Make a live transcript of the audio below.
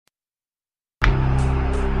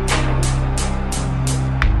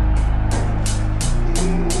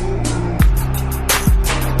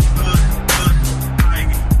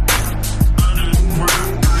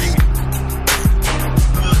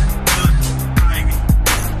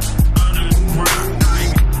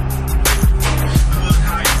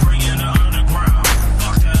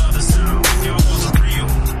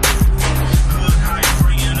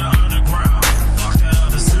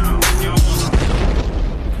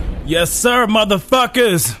Yes, sir,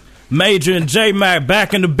 motherfuckers. Major and J-Mac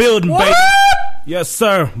back in the building, what? Baby. Yes,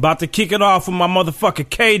 sir. About to kick it off with my motherfucker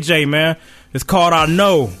KJ, man. It's called I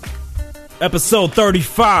Know. Episode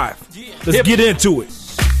 35. Let's get into it.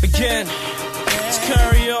 Again, it's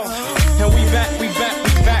Curio. And we back.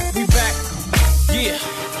 Yeah.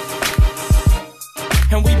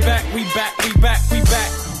 And we back.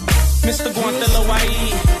 Mr. Guantelo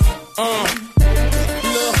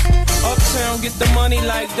Look, uptown, get the money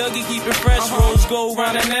like Dougie, keep it fresh. Rose gold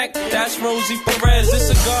round the neck, that's Rosie Perez. It's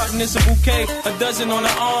a garden, it's a bouquet, a dozen on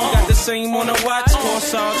the arm. Got the same on the watch,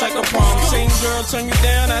 corsage like a prom. Same girl turn you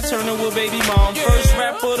down, I turn her with baby mom. First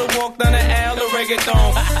rapper to walk down the aisle, the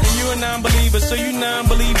reggaeton. And you a non-believer, so you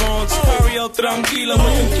non-believe on. Sicario tranquilo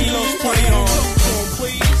with them kilos, pray on.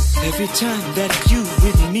 Please. Every time that you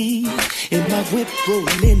with me, in my whip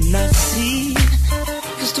rolling, I see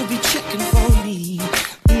you still be checking for me.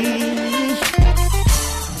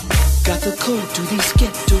 Got the code to these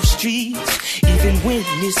ghetto streets, even when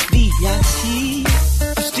it's VIP.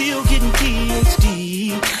 I'm still getting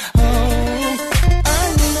PhD. Oh,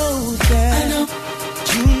 I know that. I know.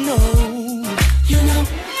 You know.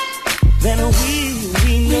 Then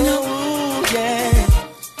we know. Yeah.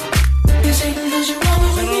 This ain't cause you're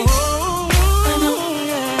wrong with me. I know.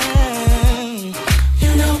 Yeah.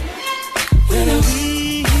 You know. Then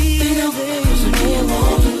we know. Cause we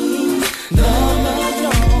won't lose. No.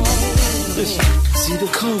 Listen, see the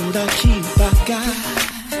code I got.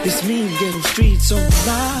 This mean ghetto streets on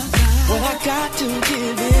live. What I got to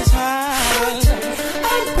give is high.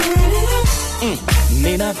 I'm burning up.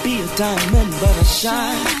 May not be a diamond, but a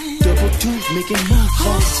shine. Double tooth making moves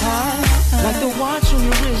on time. Like the watch on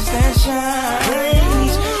your wrist that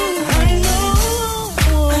shines. I know.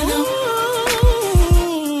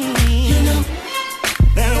 You know.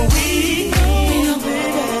 That we know,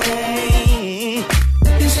 baby.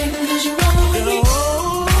 This ain't cause you're wrong with me. I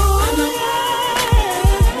know.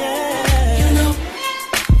 You know.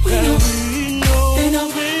 We know. They know.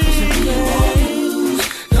 Cause we won't lose.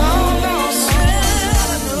 No. I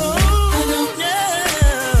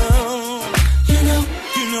know.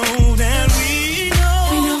 You know that we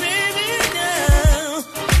know, baby, now.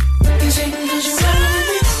 This ain't cause you're wrong with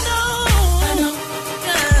me. I know.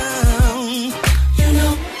 You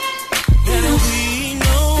know that we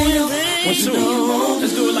know, baby. 1, 2.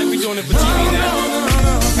 Let's do it like we doing it for TV now.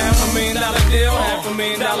 $500,000 deal,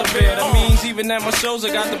 $500,000 bill. That means even at my shows, I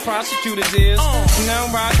got the prosecutor's ears. Now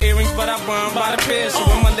I rock earrings, but I burn by the pair. So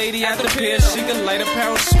when my lady at the pier, she can light a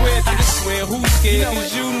pound sweat. I swear, who's scared?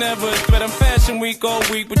 Cause you never threat. I'm fashion week all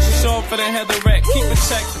week, but you saw for the heather wreck. Keep it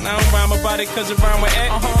checked, and I don't rhyme about it cause it rhyme with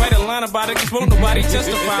act. Write a line about it cause won't nobody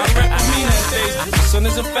testify. Rap with me that days. My son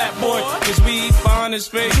is a fat boy, cause we fine and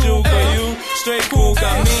straight Jew. Got you, straight cool.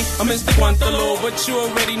 Got me, I'm Mr. Guantelo, but you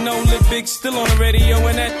already know. Lil Big still on the radio,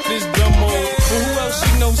 and that is dumb mode. But who else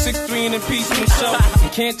you know 6'3" and in peace himself? You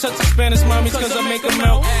can't touch the Spanish mommies cause I make them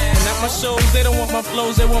melt. And at my shows, they don't want my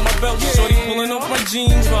flows, they want my belt. Shorty pulling off my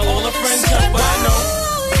jeans while all her friends help. But I know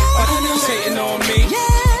hating on me.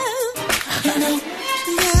 You know.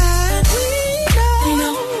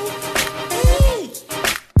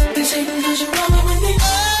 This ain't cause you're wrong with me.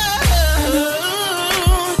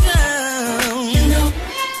 You know.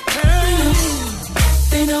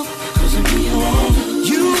 They know. Cause we won't lose.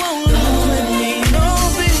 You won't lose with me. No,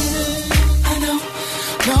 baby. I know.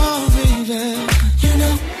 No, baby. You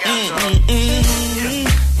know.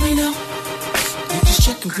 We know. You just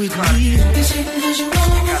checking with me. This ain't cause you're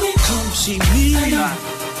wrong with me. Come see me. I know.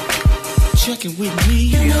 Checking with me.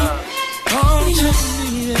 You know. Oh, checking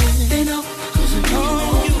with me. They know. Cause we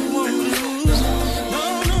won't lose.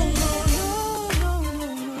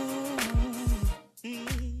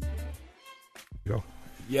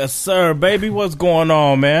 Yes, sir, baby. What's going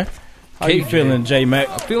on, man? How you feeling, J-Mac?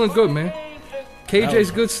 I'm feeling good, man.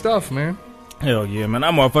 KJ's good stuff, man. Hell yeah, man.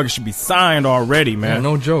 That motherfucker should be signed already, man. Yeah,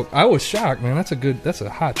 no joke. I was shocked, man. That's a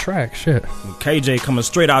hot track. Shit. KJ coming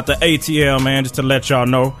straight out the ATL, man, just to let y'all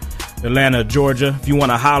know. Atlanta, Georgia. If you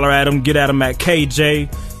want to holler at him, get at him at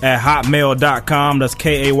KJ@hotmail.com. That's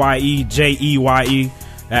KAYEJEYE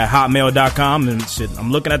at hotmail.com. And shit, I'm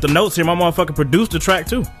looking at the notes here. My motherfucker produced the track,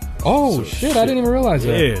 too. Oh, shit. I didn't even realize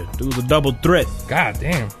that. Yeah, dude's a double threat. God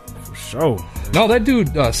damn. For sure. No, that dude,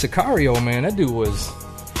 Sicario, man, that dude was...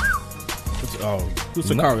 Who's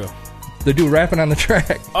Sicario? The dude rapping on the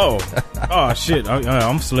track. Oh shit.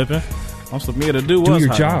 I'm slipping. Yeah, the dude do was your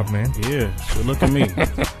hot, job, man. Yeah, so look at me.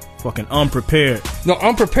 Fucking unprepared. No,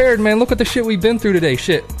 unprepared, man. Look at the shit we've been through today.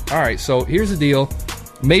 Shit. All right, so here's the deal.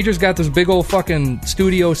 Major's got this big old fucking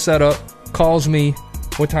studio set up. Calls me.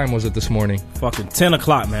 What time was it this morning? Fucking 10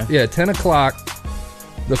 o'clock, man. Yeah, 10 o'clock.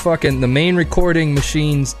 the main recording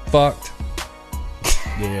machine's fucked.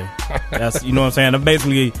 Yeah, that's, you know what I'm saying. I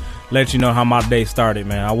basically let you know how my day started,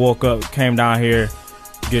 man. I woke up, came down here,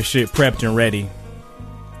 get shit prepped and ready.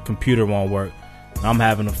 Computer won't work. I'm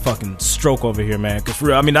having a fucking stroke over here, man. Cause for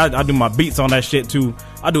real, I mean, I do my beats on that shit too.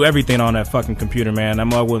 I do everything on that fucking computer, man. That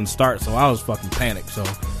mother wouldn't start, so I was fucking panicked. So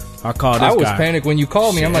I called this guy. I was panicked when you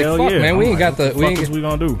called me. I'm like, fuck, man, we ain't got the. What the fuck is we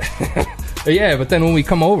gonna do? Yeah, but then when we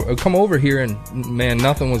come over here, and man,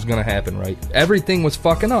 nothing was gonna happen, right? Everything was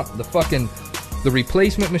fucking up. The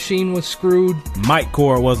replacement machine was screwed. Mic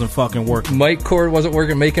cord wasn't fucking working. Mic cord wasn't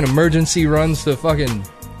working. Making emergency runs to fucking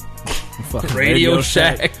Radio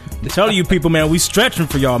Shack. I'm telling you people, man, we stretching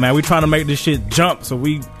for y'all, man. We trying to make this shit jump, so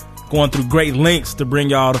we going through great lengths to bring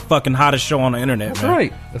y'all the fucking hottest show on the internet, That's man.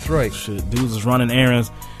 right. That's right. Shit, dudes is running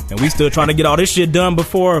errands, and we still trying to get all this shit done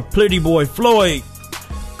before Pretty Boy Floyd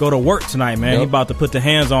go to work tonight, man. Yep. He about to put the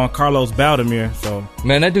hands on Carlos Baldomir. So,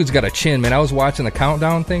 man, that dude's got a chin, man. I was watching the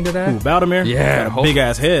countdown thing to that. Ooh, Baldomir? Yeah, got a big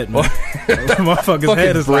ass head, man. Motherfucker's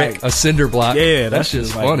head is brick, like a cinder block. Yeah, that's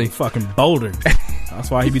just like funny. Fucking boulder. That's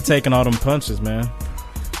why he be taking all them punches, man.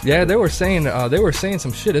 Yeah, they were saying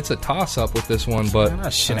some shit. It's a toss up with this one, but man,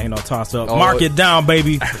 that shit ain't no toss up. Mark it down,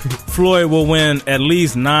 baby. Floyd will win at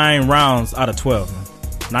least 9 rounds out of 12. Man.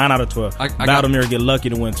 9 out of 12. Baldomir get lucky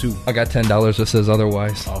to win 2. I got $10 that says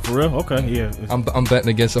otherwise. Oh, for real? Okay, yeah. I'm betting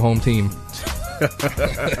against the home team.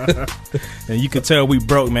 And you could tell we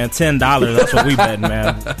broke, man. $10. That's what we betting,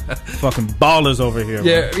 man. Fucking ballers over here.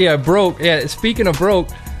 Yeah, man. yeah, broke. Yeah, speaking of broke,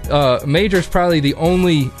 Major's probably the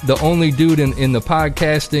only dude in the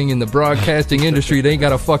podcasting and the broadcasting industry that ain't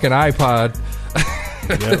got a fucking iPod.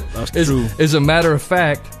 Yep, that's true. As a matter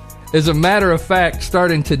of fact,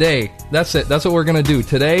 starting today, that's it. That's what we're gonna do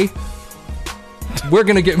today. We're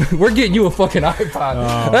getting you a fucking iPod.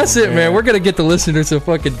 Oh, that's it, man. We're gonna get the listeners to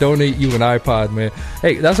fucking donate you an iPod, man.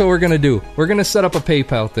 Hey, that's what we're gonna do. We're gonna set up a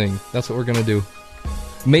PayPal thing. That's what we're gonna do.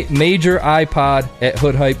 Major iPod at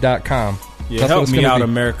hoodhype.com. Yeah, help me out,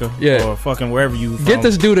 America. Yeah, or fucking wherever you. Get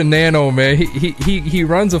this dude a Nano, man. He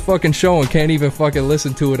runs a fucking show and can't even fucking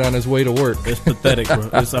listen to it on his way to work. It's pathetic, bro.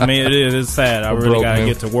 It's sad. I really gotta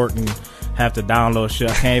get to work and have to download shit.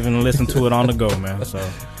 I can't even listen to it on the go, man. So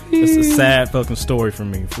it's a sad fucking story for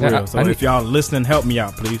me, for real. So if y'all listening, help me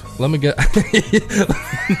out, please. Let me get.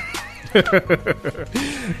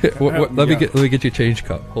 Let me get your change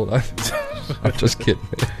cup. Hold on. I'm just kidding,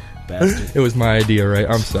 man. Bastard. It was my idea, right?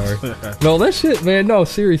 I'm sorry. No, that shit, man. No,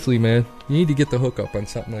 seriously, man. You need to get the hookup on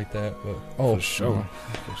something like that. But, for sure.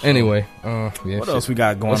 Anyway, yeah. What else we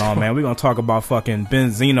got going on, man? We gonna talk about fucking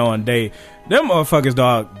Benzino and Dave. Them motherfuckers,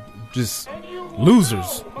 dog, just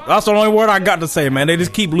losers. That's the only word I got to say, man. They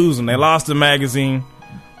just keep losing. They lost the magazine.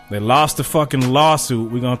 They lost the fucking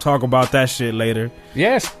lawsuit. We're gonna talk about that shit later.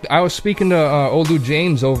 Yes, I was speaking to old dude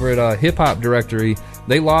James over at Hip Hop Directory.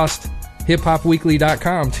 They lost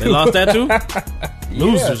hiphopweekly.com too. They lost that too?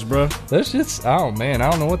 Losers, bro. That's just, oh man,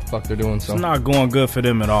 I don't know what the fuck they're doing. So it's not going good for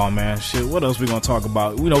them at all, man. Shit, what else we gonna talk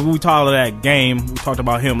about? You know, we talked about that game. We talked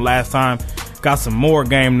about him last time. Got some more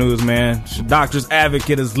game news, man. Doctor's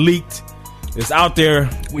Advocate is leaked. It's out there.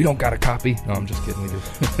 We don't got a copy. No, I'm just kidding. We do.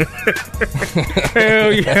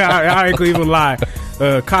 Hell yeah, I ain't gonna even lie.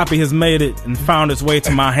 Copy has made it and found its way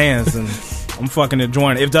to my hands, and I'm fucking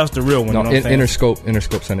enjoying it. If that's the real one, no, you know what I'm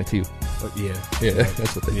Interscope sent it to you. Yeah,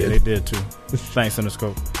 that's what they did. Yeah, they did too. Thanks,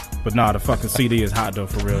 Interscope. But nah, the fucking CD is hot though,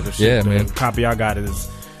 for real. The shit, yeah, man. The copy I got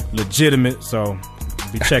is legitimate, so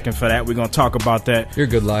be checking for that. We're gonna talk about that. You're a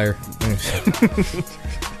good liar.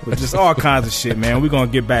 But just all kinds of shit, man. We're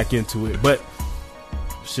gonna get back into it. But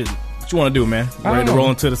shit, what you want to do, man? Ready to roll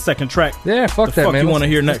into the second track? Yeah, fuck that, man. man. You want to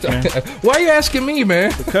hear next, man? Why are you asking me,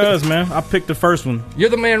 man? Because, man, I picked the first one. You're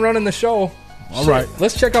the man running the show. All right,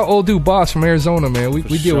 let's check out old dude Boss from Arizona, man. We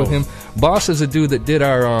deal with him. Boss is a dude that did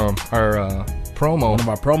our promo. One of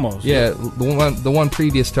our promos. Yeah, the one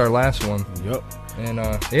previous to our last one. Yep. And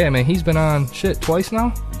yeah, man, he's been on shit twice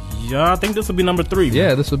now. Yeah, I think this will be number 3. Man.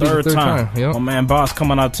 Yeah, this will be the third time. Yep. My man Boss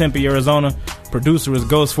coming out of Tempe, Arizona. Producer is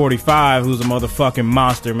Ghost 45, who's a motherfucking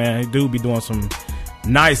monster, man. He do be doing some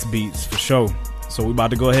nice beats for sure. So we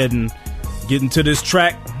about to go ahead and get into this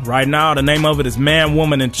track right now. The name of it is Man,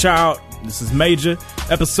 Woman, and Child. This is Major,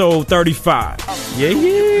 episode 35.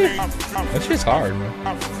 Yeah. That shit's hard, man.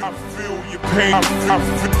 I feel your pain. I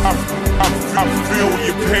feel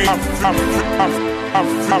your pain. I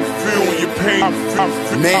feel your pain.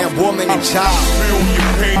 Man, woman, and child. I feel your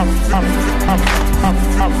pain. I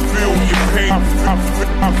feel your pain. I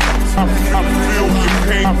feel your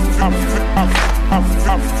pain. I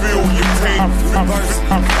feel your pain.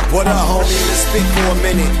 What up, homie? Let's speak for a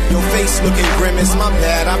minute. Your face looking grimace. My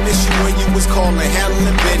bad. I miss you when you was calling,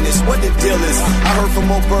 handling business. What the deal is? I heard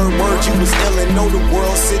from old Bird word you was illin'. Know the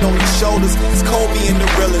world sit on your shoulders. It's Kobe and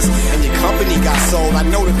the realest. And your company got sold. I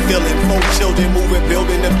know the feeling. 4 children moving,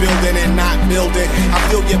 building the building and not building. I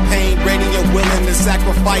feel your pain, ready and willing to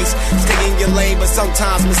sacrifice. Stay in your lane, but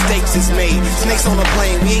sometimes mistakes is made. Snakes on a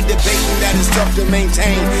plane. We ain't debating that it's tough to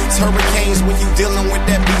maintain. It's hurricanes when you dealing with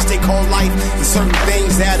that beast they call life. And certain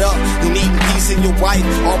things add up. You need peace in your wife.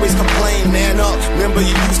 Always complain, man up. Remember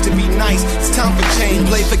you used to be nice. It's time for change.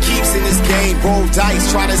 Play for keeps in this game. Roll dice.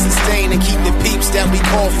 Try to sustain and keep the peeps that we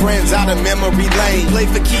call friends out of memory lane. Play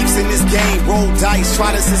for keeps in this game. Roll dice.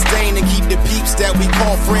 Try to sustain and keep the peeps that we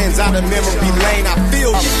call friends out of memory lane. I feel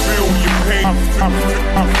you. I feel your pain. I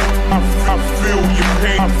feel your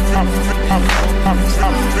pain. I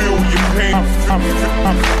feel your pain.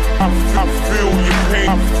 I feel your pain.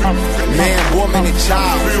 Man, woman, and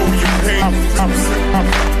child. I feel your pain. I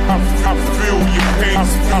feel your pain.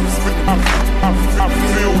 I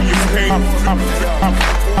feel your pain.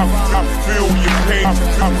 I feel your pain.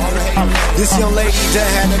 This young lady done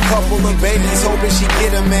had a couple of babies, hoping she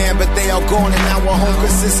get a man, but they all gone and now her home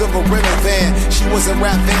consists of a rental van. She was a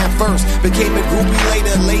rap fan first, became a groupie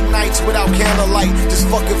later. Late nights without candlelight, just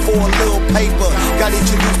fucking for a little paper. Got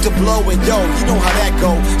introduced to blow and yo, you know how that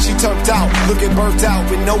go. She turned out, looking burnt out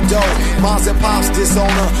with no dough. Moms and pops disown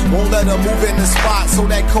her, won't let her move in the spot, so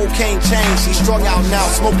that cocaine changed. She strung out now,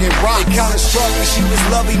 smoking rock. Kinda struggling, she was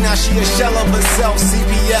lovely, now she a shell of herself.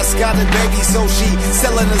 CBS got a baby, so she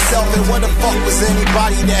selling herself. And what the fuck was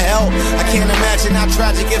anybody to help? I can't imagine how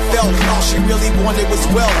tragic it felt. All she really wanted was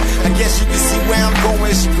wealth. I guess you can see where I'm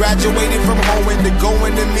going. She graduated from hoeing to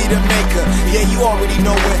going to meet a maker. Yeah, you already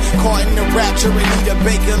know it. Caught in the rapture and need a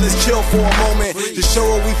baker. Let's chill for a moment to show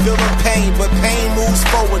her we feel the pain, but pain moves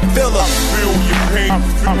forward. Feel her. I feel your pain.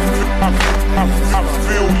 I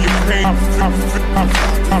feel your pain. I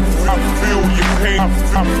feel your pain. I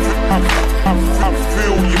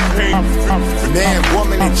feel your pain. Man,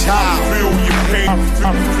 woman, and child. I feel your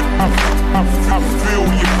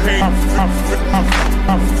pain. I feel your pain.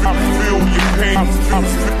 I feel your pain.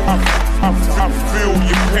 I feel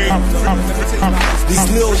your pain. These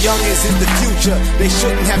little youngins is the future. They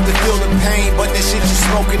shouldn't have to feel the pain, but that shit you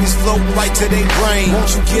smoking is floating right to their brain.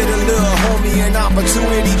 Won't you get a little homie an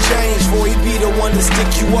opportunity change, for he be the one to stick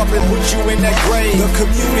you up and put you in that grave. The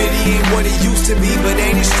community ain't what it used to be, but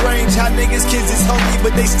ain't it strange how niggas kids is hungry,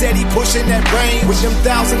 but they steady pushing that range. With them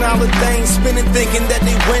 $1,000 things spinning, thinking that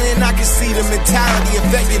they winning. I can see the mentality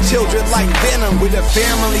affecting children like venom. With a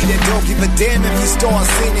family that don't give a damn if you start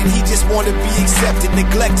sinning. He just wanna be accepted,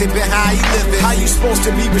 neglected, but how he living? How you supposed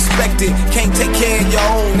to be respected? Can't take care of your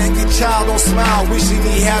own, and your child don't smile, wishing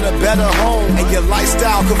he had a better home. And your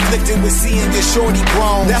lifestyle conflicting with seeing your shorty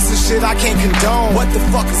grown. That's the shit I can't condone. What the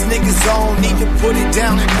fuck is niggas on? Need to put it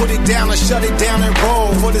down and put it down and shut it down and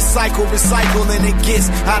roll. For the cycle, recycle, and it gets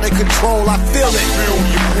out of control. I feel it. I feel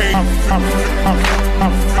your pain. I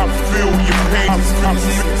feel your pain. I feel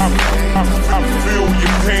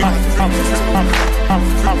your pain. I feel your pain. I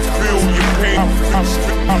feel your pain. I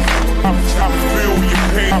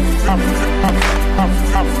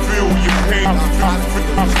feel your pain. I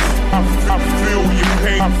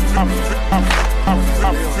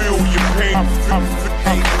feel your pain. I feel your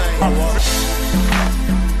pain.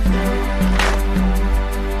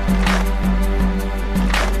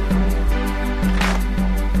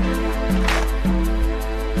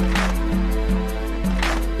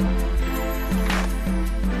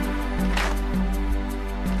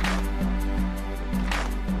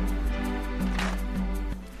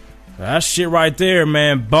 That shit right there,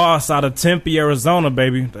 man. Boss out of Tempe, Arizona,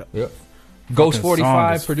 baby. Yep. Ghost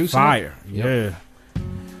 45 producing fire. It? Yep. Yeah.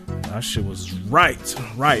 That shit was right,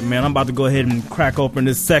 man. I'm about to go ahead and crack open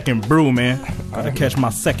this second brew, man. Gotta catch my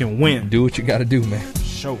second win. Do what you gotta do, man.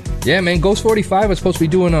 Show. Yeah, man. Ghost 45 is supposed to be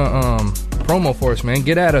doing a promo for us, man.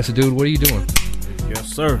 Get at us, dude. What are you doing? Yes,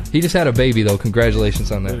 sir. He just had a baby, though.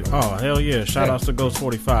 Congratulations on that. Oh, hell yeah. Shout outs to Ghost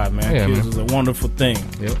 45, man. Yeah, Kids man. is a wonderful thing.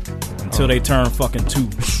 Yep. Until they turn fucking 2.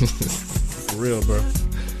 For real, bro.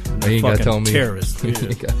 You ain't gotta tell me. Terrorists.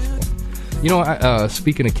 Yeah. You know,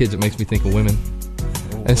 speaking of kids, it makes me think of women.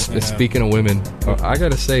 And speaking of women, I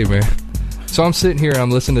gotta say, man. So I'm sitting here, I'm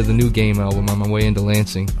listening to the new Game album on my way into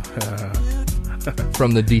Lansing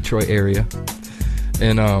from the Detroit area.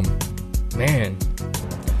 And, man,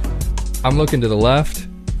 I'm looking to the left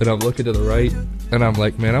and I'm looking to the right. And I'm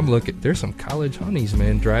like, man, there's some college honeys,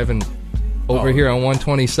 man, driving over here on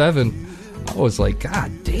 127. I was like,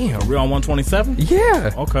 God damn. Real on 127?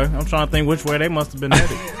 Yeah. Okay, I'm trying to think which way they must have been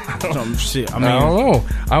headed. Shit, I mean, I don't know.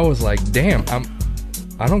 I was like, damn,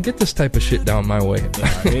 I don't get this type of shit down my way.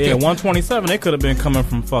 Yeah, 127. They could have been coming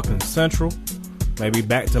from fucking Central, maybe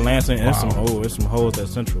back to Lansing. And there's some hoes at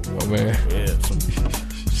Central. Oh man, yeah, some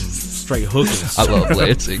straight hookers. I love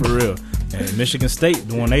Lansing for real. And Michigan State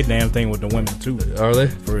doing their damn thing with the women too. Are they?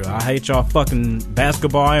 For real. I hate y'all fucking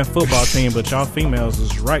basketball and football team, but y'all females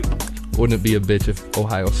is right. Wouldn't it be a bitch if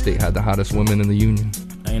Ohio State had the hottest women in the union?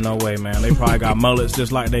 Ain't no way, man. They probably got mullets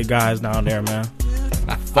just like they guys down there, man.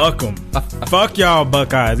 Fuck them. Fuck y'all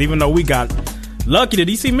Buckeyes. Even though we got lucky. Did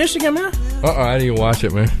you see Michigan, man? I didn't even watch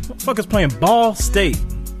it, man. Motherfuckers playing Ball State.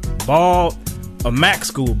 A MAC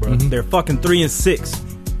school, bro. Mm-hmm. They're fucking 3-6.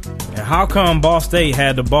 And how come Ball State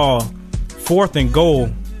had the ball 4th and goal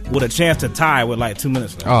with a chance to tie with like 2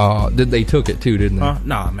 minutes left? Oh, they took it too, didn't they?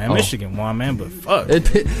 Nah, man. Michigan won, man, but fuck.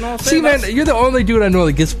 See, man, you're the only dude I know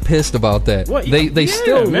that gets pissed about that. What? They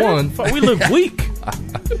still won. Fuck, we look weak.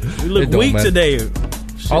 We look weak today.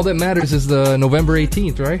 Shit. All that matters is the November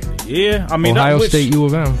 18th, right? Yeah, I mean Ohio State U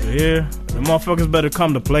of M. Yeah, the motherfuckers better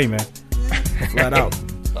come to play, man. Flat out.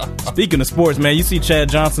 Speaking of sports, man, you see Chad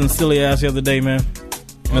Johnson's silly ass the other day, man.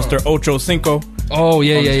 Mr. Ocho Cinco. Oh,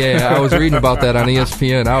 yeah. I was reading about that on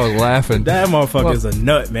ESPN. I was laughing. That motherfucker's a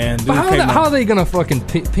nut, man. Dude, how are they going to fucking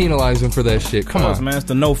penalize him for that shit? Come on, man. It's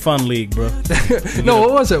the no fun league, bro. No,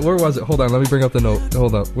 what was it? Where was it? Hold on. Let me bring up the note.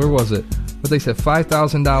 Hold up. Where was it? But they said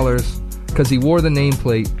 $5,000 because he wore the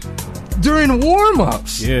nameplate during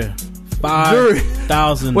warm-ups. Yeah.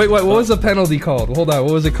 5,000. Wait, what was the penalty called? Hold on.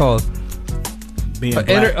 What was it called?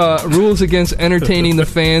 Rules against entertaining the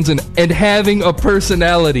fans and having a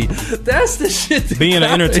personality. That's the shit. Being an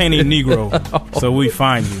entertaining Negro. So we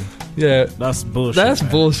find you. Yeah. That's bullshit. That's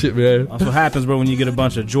bullshit, man. That's what happens, bro, when you get a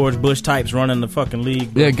bunch of George Bush types running the fucking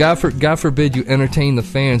league, bro. Yeah, God forbid you entertain the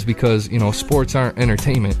fans because, sports aren't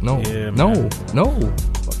entertainment. No. Yeah, no.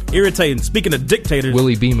 Irritating. Speaking of dictators,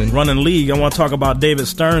 Willie Beeman running league, I want to talk about David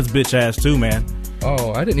Stern's bitch ass too, man.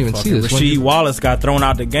 Oh, I didn't even see this. Rasheed Wallace got thrown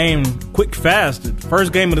out the game quick, fast.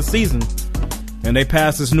 First game of the season. And they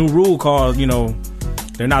passed this new rule called,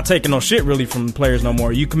 they're not taking no shit really from players no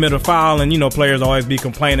more. You commit a foul and, players always be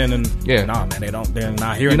complaining and, nah, man, they're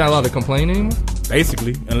not hearing. You're not allowed to complain anymore?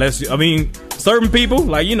 Basically. Unless, certain people,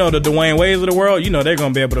 like, the Dwayne Wades of the world, they're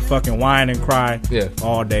going to be able to fucking whine and cry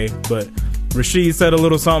all day. But Rasheed said a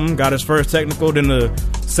little something, got his first technical, then the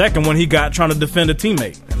second one he got trying to defend a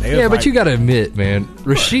teammate. Yeah, but you gotta admit, man,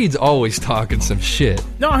 Rasheed's always talking some shit.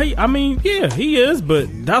 No, he is, but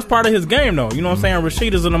that's part of his game, though. You know what I'm saying?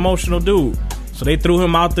 Rasheed is an emotional dude. So they threw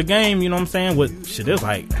him out the game, you know what I'm saying? It's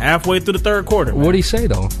like halfway through the third quarter. What'd he say,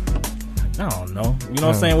 though? I don't know. You know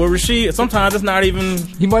what I'm saying? Well, Rasheed, sometimes it's not even...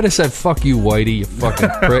 He might have said, fuck you, Whitey, you fucking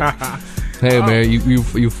prick. Hey, man,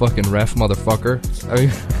 you fucking ref motherfucker.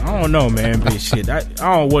 I don't know, man, but shit. I don't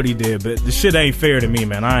know what he did, but the shit ain't fair to me,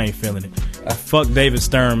 man. I ain't feeling it. Fuck David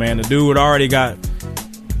Stern, man. The dude already got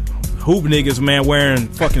hoop niggas, man, wearing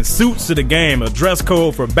fucking suits to the game, a dress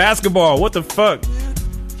code for basketball. What the fuck?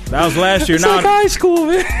 That was last year. It's like high school,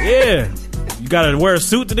 man. Yeah. You gotta wear a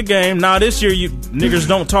suit to the game. Now this year, you niggas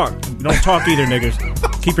don't talk. You don't talk either,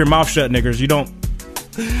 niggas. Keep your mouth shut, niggas. You don't.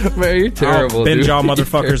 Man, you're terrible, bend dude. y'all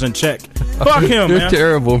motherfuckers in check. Fuck him, you're man.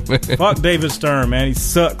 Terrible, man. Fuck David Stern, man. He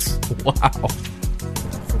sucks. Wow.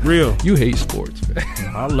 For real. You hate sports, man.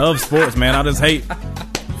 I love sports, man. I just hate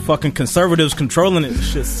fucking conservatives controlling it.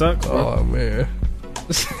 Shit sucks, bro. Oh, man.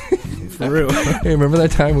 For real. Hey, remember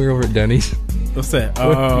that time we were over at Denny's? What's that?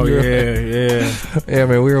 Oh, yeah. Yeah,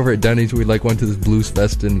 man, we were over at Denny's. We went to this blues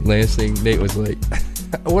fest in Lansing. Nate was like,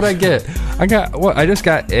 what'd I get? I just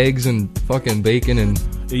got eggs and fucking bacon and...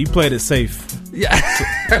 Yeah, you played it safe. Yeah.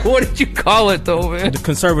 What did you call it, though, man? The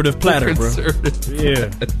conservative platter, bro. Yeah.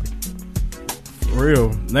 For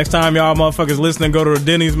real. Next time y'all motherfuckers listening, go to the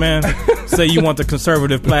Denny's, man. Say you want the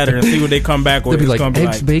conservative platter and see what they come back with. It's gonna be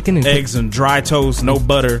eggs, bacon, and eggs and dry toast, no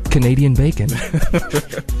butter. Canadian bacon.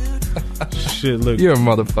 Shit, look. You're a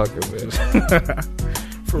motherfucker, man.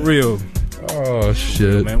 For real. Oh,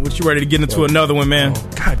 shit. Man, what you ready to get into another one, man? Oh,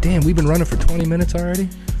 God damn, we've been running for 20 minutes already?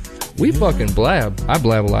 We fucking blab. I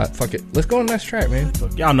blab a lot. Fuck it. Let's go on the next track, man.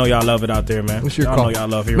 Look, y'all know y'all love it out there, man. What's your y'all call? Know y'all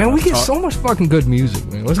love hearing man, we get talk. so much fucking good music,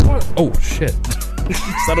 man. Let's go on. Oh, shit.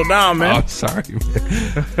 Settle down, man. Oh, sorry,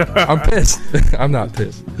 man. I'm pissed. I'm not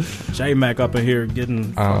pissed. J-Mac up in here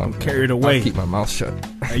getting carried away. I'll keep my mouth shut.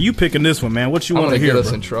 Hey, you picking this one, man. What you want to hear, get us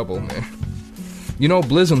bro? in trouble, man.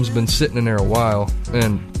 Blizzum's been sitting in there a while,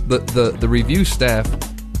 and the review staff,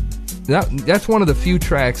 that's one of the few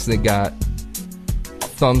tracks that got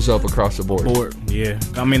thumbs up across the board. Yeah.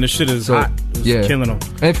 I mean, the shit is hot. Just killing them.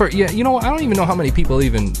 And you know what? I don't even know how many people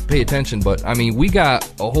even pay attention, but I mean, we got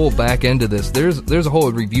a whole back end of this. There's a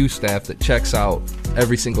whole review staff that checks out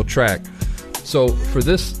every single track. So for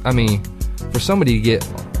this, I mean, for somebody to get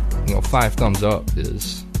 5 thumbs up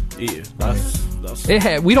is we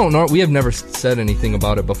have never said anything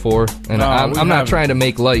about it before, and I'm not trying to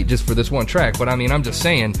make light just for this one track, but I mean, I'm just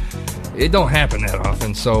saying it don't happen that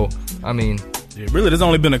often. So I mean. Yeah, really, there's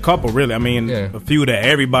only been a couple, really. I mean, a few that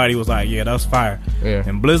everybody was like, yeah, that's fire. Yeah.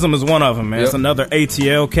 And Blizzum is one of them, man. It's another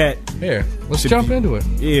ATL cat. Yeah, let's jump into it.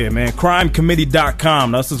 Yeah, man.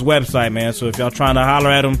 CrimeCommittee.com. That's his website, man. So if y'all trying to holler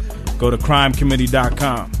at him, go to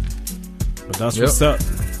CrimeCommittee.com. But that's what's up.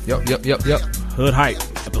 Yep. Hood Hype.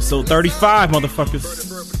 Episode 35, motherfuckers.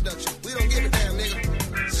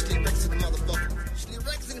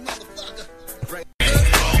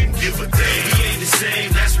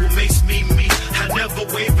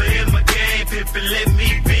 And let me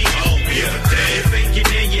be. If faking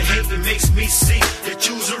and you hate, it makes me see that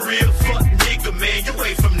you's a real fuck nigga, man. You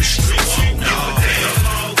ain't from the streets. I'm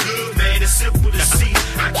all good, man. It's simple to see.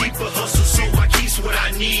 I keep a hustle, so I keep what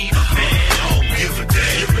I need, man. I don't give a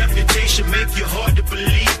damn. Your reputation make you hard to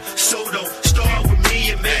believe, so don't start with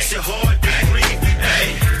me. It makes it hard to breathe.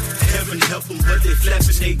 Hey, heaven help them, but they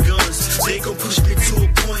flapping their guns. They gon' push me to a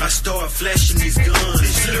point. I start flashing these guns.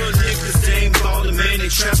 These little niggas, they ain't ballin', man. They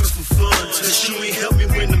trapping for fun. Cause you ain't help me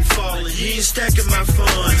when I'm falling. You ain't stacking my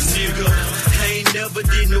funds, nigga. I ain't never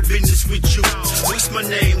did no business with you. What's my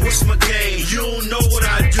name? What's my game? You don't know what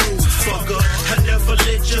I do, fucker. I never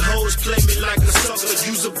let your hoes play me like a sucker.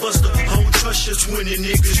 Use a buster. I don't trust your 20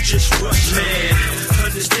 niggas just rush, man.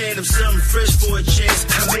 Understand I'm something fresh for a chance.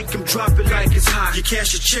 I make them drop it like it's hot. You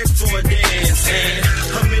cash a check for a dance. And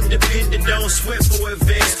I'm independent, don't sweat for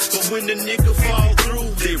advance. But when the nigga fall through,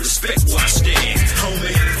 they respect where I stand.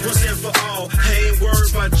 Homie, once and for all, I ain't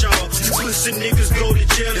worried about y'all. You pussy niggas go to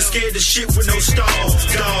jail and scared of shit with no stall.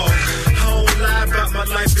 Dog, I don't lie about my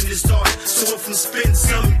life in this art. So if I'm spitting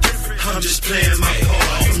something different, I'm just playing my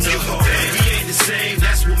part. From the heart. We ain't the same,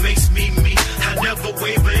 that's what makes me me. I never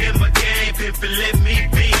waver in my game, pimpin', let me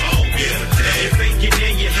be. If faking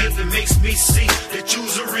and you hate, it makes me see that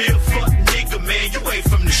you's a real fuck nigga, man. You ain't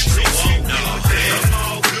from the streets. I'm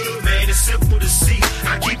all good, man. It's simple to see.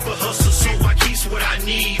 I keep a hustle, so I keep what I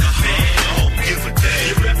need, man. I don't give a damn.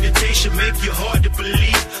 Your reputation make you hard to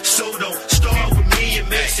believe, so don't start with me. It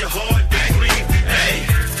makes it hard to breathe. Hey,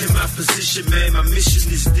 in my position, man, my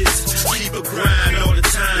mission is this: keep a grind all the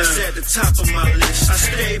time. That's at the top of my list. I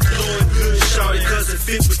stay blowing good, shawty, cause it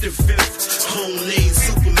fit with the fifth. Home lean,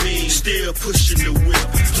 super mean, still pushing the whip.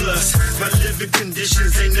 Plus, my living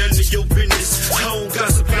conditions ain't none of your business. I don't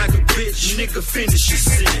gossip like a bitch, nigga, finish your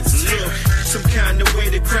sentence. Look, some kind of way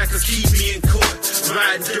the crackers keep me in court.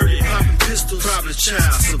 Riding dirty, popping pistols, probably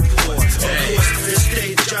child support. Hey, they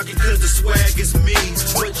stay jockey cause the swag is mean.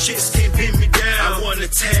 But chicks can't pin me down, I wanna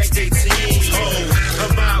tag they team. Oh,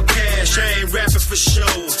 I'm out cash, I ain't rapping for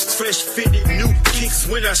show. Fresh fitted, new kicks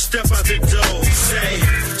when I step out the door. Say,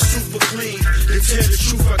 super clean, they tell the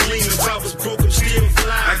truth I gleam. If I was broke, I'm still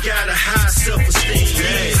fly. I got a high self-esteem. You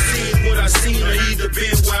ain't seen what I seen or either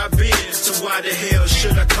been where I've been. So why the hell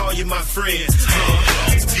should I call you my friend?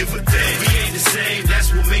 Give a damn. We ain't the same,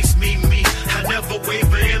 that's what makes me me. I never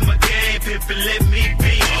waver in my game, pimpin', let me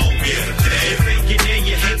be. If faking and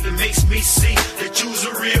you hate, it makes me see that you's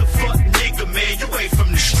a real fuck nigga, man. You ain't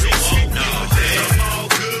from the streets. I'm all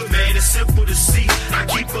good, man. It's simple to see. I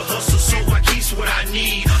keep a hustle, so I keep what I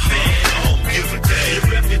need, man. I don't give a damn.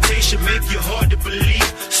 Your reputation make you hard to believe,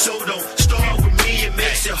 so don't start with me. It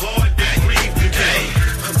makes it hard to breathe. Hey,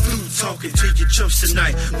 I'm through talking to your chumps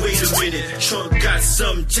tonight. Wait a minute, trunk got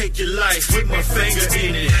something, take your life with my finger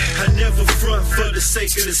in it. I never front for the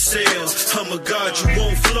sake of the sale. I'm a god, you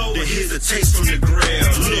won't flow. Then here's a taste from the grail.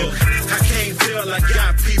 Look, I can't tell, I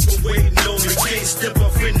got people waiting on me. Can't step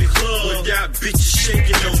off in the club without bitches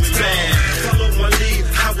shaking on me. Man, follow my lead,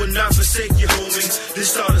 I will not forsake you, homie.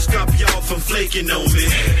 This ought to stop y'all from flaking on me.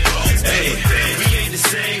 Hey, we ain't the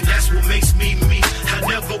same, that's what makes me me. I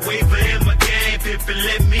never waver in my game, pimpin',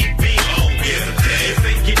 let me be. If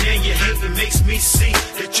faking and you hate, it makes me see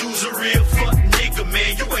that you's a real fuck nigga,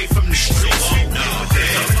 man. You ain't from the streets. I'm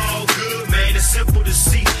all good, man. It's simple to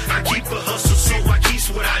see. I keep a hustle, so I keep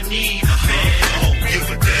what I need, man. I don't give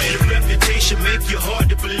a damn. Your reputation make you hard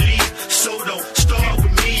to believe, so don't start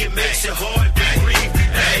with me. It makes it hard to breathe.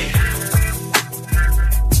 Hey.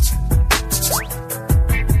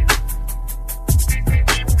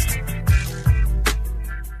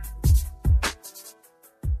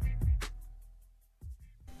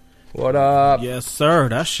 What up? Yes, sir.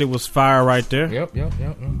 That shit was fire right there. Yep.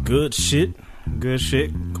 Good shit. Good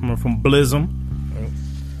shit coming from Blizzum.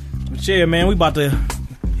 But yeah, man, we about to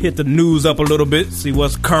hit the news up a little bit, see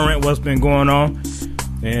what's current, what's been going on.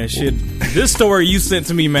 And shit, this story you sent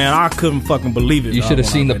to me, man, I couldn't fucking believe it. You should have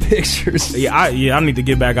seen the pictures. Yeah, I need to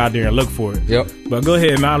get back out there and look for it. Yep. But go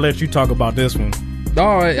ahead, man. I'll let you talk about this one.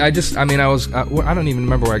 No, I don't even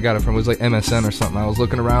remember where I got it from. It was like MSN or something. I was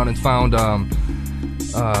looking around and found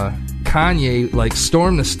Kanye like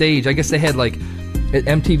stormed the stage. I guess they had like at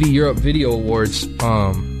MTV Europe Video Awards.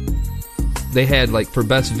 They had like for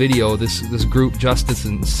best video this group Justice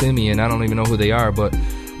and Simeon. I don't even know who they are, but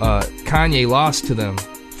Kanye lost to them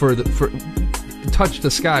for Touch the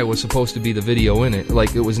Sky was supposed to be the video in it.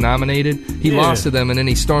 Like it was nominated. He lost to them, and then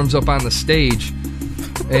he storms up on the stage.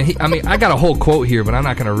 And I got a whole quote here, but I'm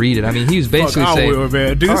not going to read it. I mean, he was basically saying...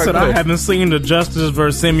 man. Dude said, I haven't seen the Justice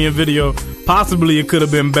vs. Simeon video. Possibly it could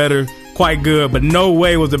have been better, quite good, but no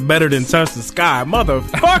way was it better than Touch the Sky.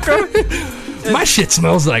 Motherfucker! My shit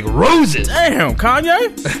smells like roses. Damn,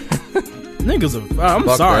 Kanye? Niggas I'm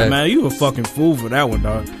sorry, man. You a fucking fool for that one,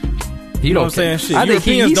 dog. You know what I'm saying? Shit. I think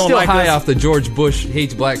he's still like high off the George Bush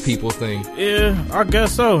hates black people thing. Yeah, I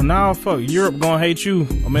guess so. Now, fuck, Europe gonna hate you.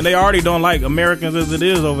 I mean, they already don't like Americans as it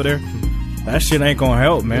is over there. That shit ain't gonna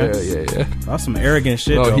help, man. Yeah. That's some arrogant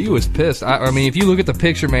shit. No, he was pissed. I mean, if you look at the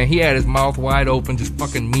picture, man, he had his mouth wide open, just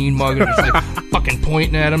fucking mean mugging, just like fucking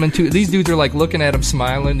pointing at him. And these dudes are like looking at him,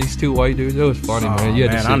 smiling. These two white dudes. It was funny, man. You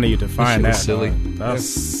had to see. I need to find that. Silly. That's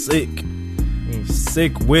sick.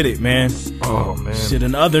 Sick with it, man. Oh, man. Shit,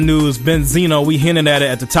 in other news, Benzino, we hinted at it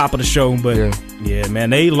at the top of the show, but yeah, man,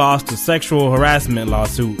 they lost a sexual harassment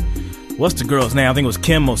lawsuit. What's the girl's name? I think it was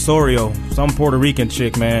Kim Osorio, some Puerto Rican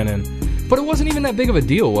chick, man. But it wasn't even that big of a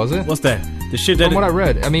deal, was it? What's that? The shit that... From what I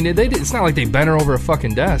read. I mean, it's not like they bent her over a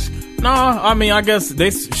fucking desk. No, I mean, I guess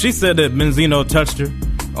she said that Benzino touched her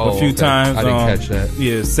a few times. I didn't catch that.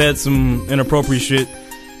 Yeah, said some inappropriate shit.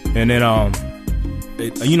 And then,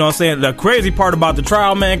 you know what I'm saying? The crazy part about the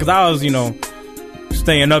trial, man, because I was,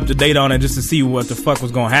 staying up to date on it just to see what the fuck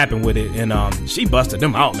was going to happen with it. And she busted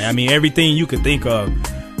them out, man. I mean, everything you could think of.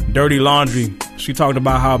 Dirty laundry. She talked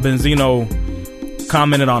about how Benzino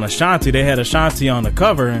commented on Ashanti. They had Ashanti on the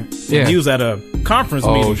cover. And he was at a conference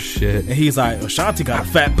meeting. Oh, shit. And he's like, Ashanti got a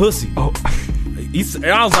fat pussy. Oh. And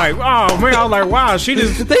I was like, oh, man. I was like, wow. She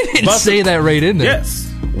just... They didn't say that right in there.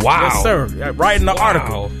 Yes. Wow. Yes, sir. Right in the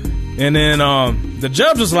article. And then the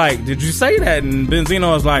judge was like, did you say that? And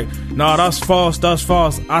Benzino was like, no, that's false.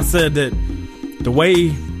 I said that the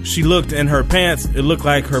way she looked in her pants, it looked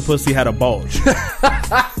like her pussy had a bulge.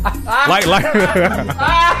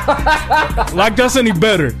 like that's any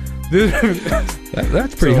better.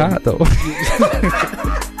 That's pretty hot, though.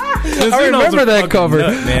 I remember that cover.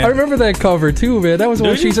 I remember that cover too, man. That was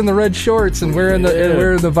when she's in the red shorts and wearing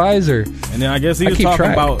the visor. And then I guess he was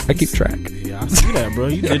talking about... I keep track. Yeah, I see that, bro.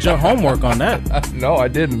 You did your homework on that. No, I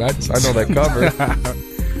didn't. I know that cover.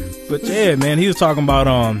 But yeah, man, he was talking about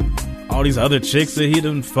all these other chicks that he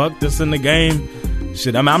done fucked us in the game.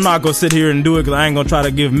 Shit, I mean, I'm not gonna sit here and do it because I ain't gonna try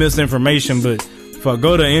to give misinformation, but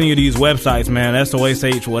go to any of these websites, man,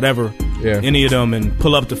 SOSH, whatever, any of them, and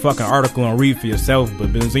pull up the fucking article and read for yourself.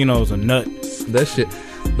 But Benzino's a nut. That shit,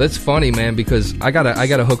 that's funny, man, because I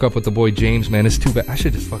gotta hook up with the boy James, man. It's too bad. I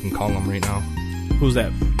should just fucking call him right now. Who's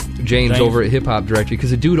that? James over at Hip Hop Directory,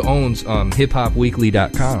 because the dude owns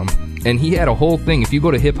hiphopweekly.com, and he had a whole thing. If you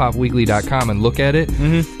go to hiphopweekly.com and look at it,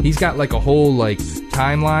 he's got like a whole like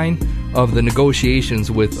timeline of the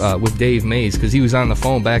negotiations with Dave Mays, because he was on the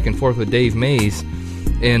phone back and forth with Dave Mays.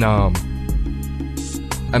 And I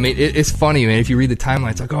mean, it's funny, man. If you read the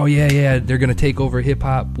timeline, it's like, oh yeah, they're gonna take over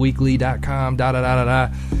hiphopweekly.com,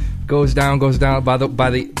 goes down. By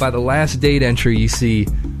the last date entry, you see,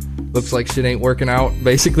 looks like shit ain't working out.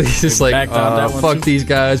 Basically, it's just like, fuck these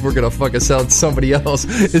guys. We're gonna fucking sell it to somebody else.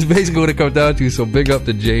 It's basically what it comes down to. So big up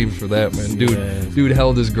to James for that, man. Dude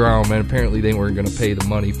held his ground, man. Apparently they weren't gonna pay the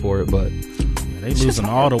money for it, but. They losing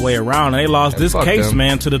all the way around. They lost this case, them.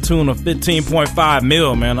 Man, to the tune of $15.5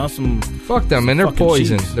 million, man. That's some... Fuck them, man. They're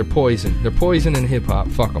poison. Cheese. They're poison. They're poison in hip-hop.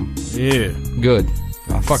 Fuck them. Yeah. Good.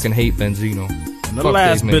 I fucking hate Benzino. And the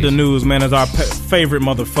last bit of news, man, is our favorite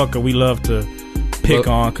motherfucker we love to pick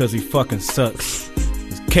on because he fucking sucks.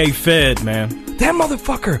 It's K-Fed, man. That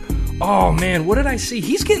motherfucker. Oh, man. What did I see?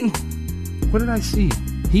 He's getting... What did I see?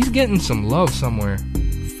 He's getting some love somewhere.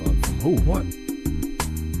 Fuck. Who? What?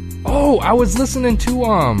 Oh, I was listening to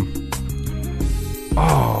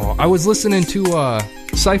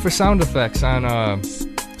Cypher Sound Effects on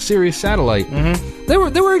Sirius Satellite. Mm-hmm.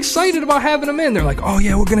 They were excited about having him in. They're like, oh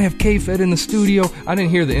yeah, we're gonna have K-Fed in the studio. I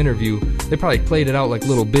didn't hear the interview. They probably played it out like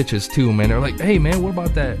little bitches too, man. They're like, hey man, what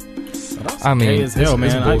about that? I mean, gay as hell,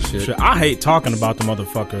 man. bullshit. I hate talking about the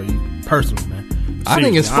motherfucker personally, man. I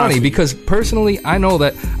think it's Seriously, funny honestly. because personally, I know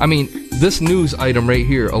that. I mean, this news item right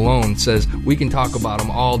here alone says we can talk about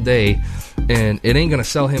him all day, and it ain't gonna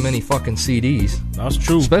sell him any fucking CDs. That's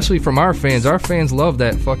true. Especially from our fans. Our fans love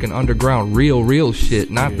that fucking underground, real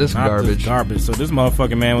shit, not this garbage. So this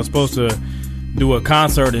motherfucking man was supposed to do a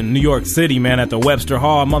concert in New York City, man, at the Webster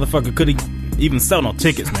Hall. Motherfucker couldn't even sell no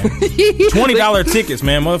tickets, man. $20 tickets,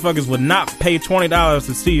 man. Motherfuckers would not pay $20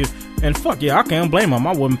 to see you. And fuck yeah, I can't blame him.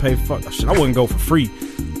 I wouldn't pay shit. I wouldn't go for free.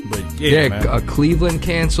 But yeah, man. Cleveland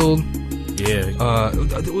canceled. Yeah.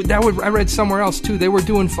 I read somewhere else too. They were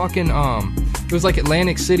doing fucking it was like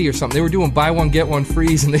Atlantic City or something. They were doing buy one get one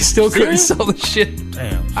frees, and they still couldn't sell the shit.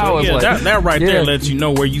 Damn. So, I was like, that right there lets you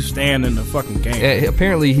know where you stand in the fucking game.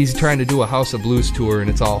 Apparently, he's trying to do a House of Blues tour, and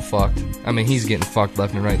it's all fucked. I mean, he's getting fucked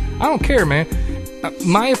left and right. I don't care, man.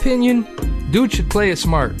 My opinion, dude should play it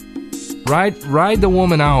smart. Ride the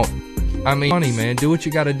woman out. I mean, funny, man. Do what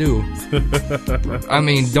you gotta do. I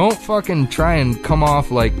mean, don't fucking try and come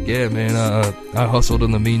off like, yeah, man, I hustled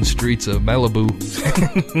in the mean streets of Malibu.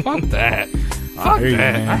 Fuck that. Fuck that.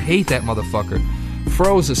 Man. I hate that motherfucker.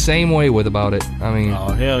 Fro's the same way about it. I mean, oh,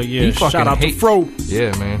 hell yeah. He fucking Shout out to Fro.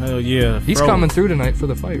 Yeah, man. Hell yeah. He's Fro. coming through tonight for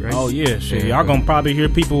the fight, right? Oh, yeah. Shit. Yeah, Y'all gonna probably hear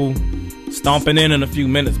people stomping in a few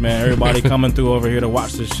minutes, man. Everybody coming through over here to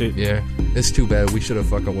watch this shit. Yeah. It's too bad. We should have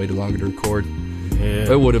fucking waited longer to record.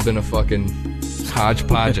 Yeah. It would have been a fucking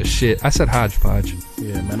hodgepodge of shit. I said hodgepodge.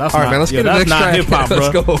 Yeah, man. That's all right, not, man. Let's get the next track. hip hop, bro.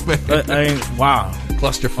 Let's go, man. That ain't wow.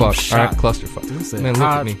 Clusterfuck. All right, clusterfuck. Man, look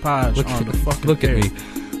at me. Look at me.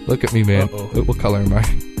 Look at me, man. What color am I?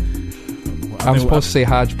 I'm supposed to say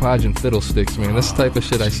hodgepodge and fiddlesticks, man. That's the type of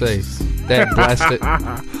shit I say. Dad blast it.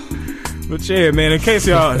 But yeah, man, in case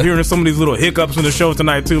y'all hearing some of these little hiccups in the show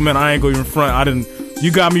tonight too, man, I ain't going in front. You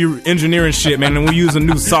got me engineering shit, man, and we using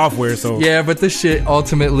new software, so. Yeah, but this shit,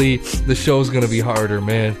 ultimately, the show's gonna be harder,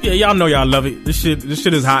 man. Yeah, y'all know y'all love it. This shit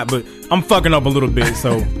is hot, but I'm fucking up a little bit,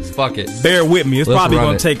 so. Fuck it. Bear with me. It's Let's probably run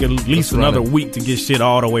gonna it. take at least another week to get shit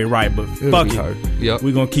all the way right, but fuck it. Hard. Yep.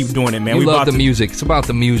 We gonna keep doing it, man. We we love about the music. It's about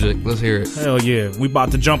the music. Let's hear it. Hell yeah. We about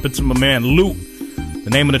to jump into my man Luke. The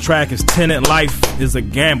name of the track is Tenant Life is a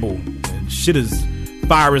Gamble. And shit is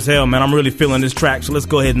fire as hell, man. I'm really feeling this track, so let's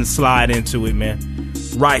go ahead and slide into it, man.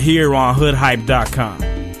 Right here on hoodhype.com.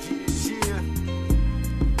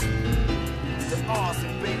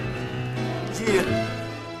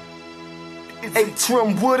 Hey,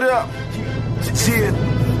 Trim, what up? Yeah,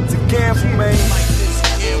 it's a gamble, man.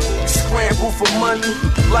 Scramble for money.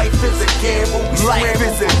 Life is a gamble. Life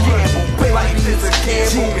is a gamble. Life is a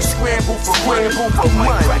gamble. We scramble for money.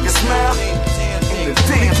 Crack a smile.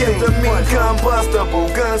 They kept the mean combustible,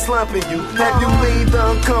 gun slumping you. Have you leaned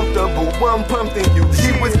uncomfortable? One pumping you.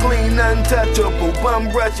 She was clean, untouchable. Bum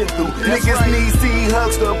rushing through. Niggas need see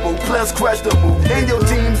Huxtable, plus crushable. And your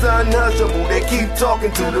team's unhushable. They keep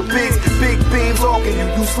talking to the big beams talking you.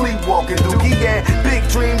 You sleepwalking through. He had big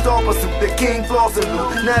dreams opposite the king flossing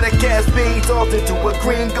through. Now the cat's being tossed into a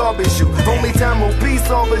green garbage chute. Only time on peace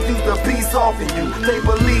offers use the peace off in you. They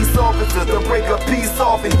police officers to break a piece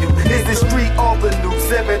off in you. It's the street off the new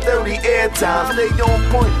 7:30 airtime. Stay on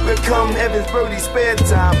point, become Evans Birdie's spare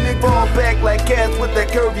time. Fall back like cats with that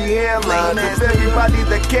curvy hairline. If everybody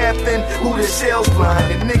the captain, who the shells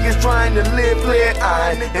flying. And niggas trying to live clear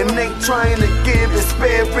eyed. And ain't trying to give a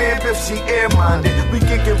spare rib if she air-minded. We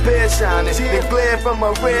can compare shining. And glare from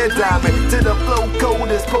a red diamond to the flow cold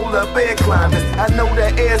as polar bear climbers. I know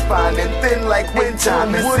the air's fine and thin like wind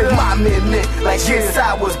chiming. Sit my minute like yes,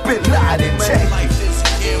 I was Bin Laden. Check.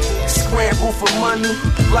 Scramble for money.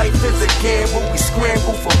 Life is a gamble. We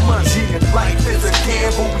scramble for money. Life is a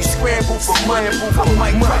gamble. We scramble for money. I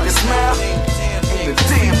might crack a smile. The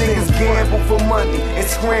damn niggas gamble for money and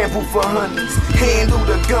scramble for honeys. Handle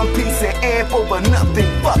the gun piece and amp over nothing.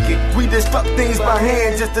 Fuck it. We destruct things by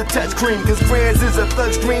hand just to touch cream. Cause friends is a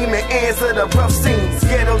thug's dream and answer the rough scenes.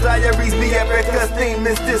 Ghetto diaries be epic thing.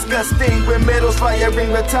 It's disgusting. When medals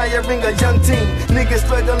firing, retiring a young team. Niggas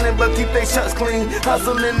struggling but keep they shots clean.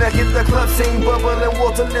 Hustling to hit the club scene. Bubbling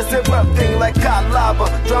waterless erupting like hot lava.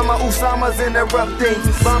 Drama Usama's interrupting.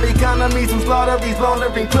 Bomb economies whose lotteries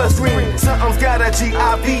laundering plus green. Something's gotta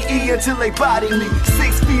G-I-V-E until they body me.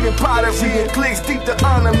 6 feet in pottery and clicks deep to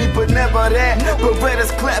honor me. But never that.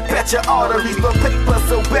 Berettas clap at your arteries. But paper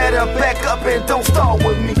so better back up and don't start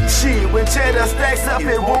with me. Shit, when cheddar stacks up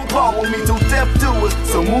it won't part with me. Do death to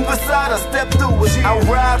us. So move aside or step through it. I'll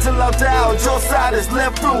ride till I die. Your side is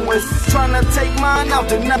left ruins. Trying to take mine out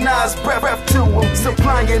to Nana's breath to them.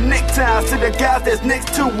 Supplying neckties to the guys that's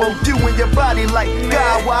next to them. You and your body like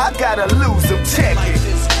God, why I gotta lose them. Check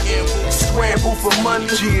it. scramble for money.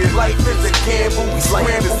 Life is a gamble, we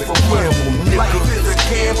scramble for money. Life is a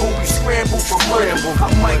gamble, we scramble for money.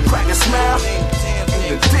 I might crack a smile.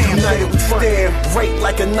 Damn night we stand, right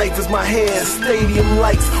like a knife is my hand. Stadium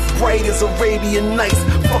lights, bright as Arabian Nights.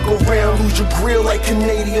 Fuck around, lose your grill like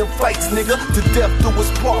Canadian fights, nigga. To death do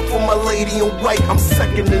us part for my lady in white. I'm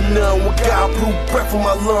second to none with God blue breath in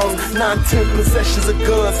my lungs. 9-10 possessions of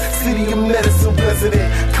guns, city of medicine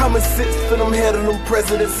resident. Common sense for them head of them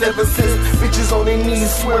presidents ever since. Bitches on their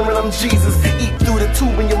knees swearing I'm Jesus. Eat through the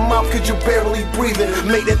tube in your mouth cause you're barely breathing.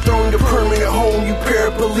 Make that throne your permanent home, you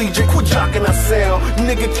paraplegic. Quit jocking our sound.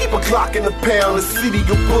 Nigga, keep a Glock in a pound. A city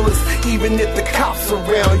of bullets, even if the cops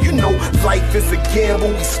around. You know, life is a gamble.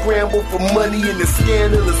 We scramble for money in this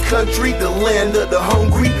scandalous country, the land of the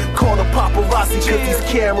hungry. Call the paparazzi cause these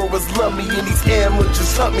cameras love me and these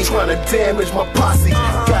amateurs hunt me, trying to damage my posse.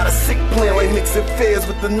 Got a sick plan like mixing fairs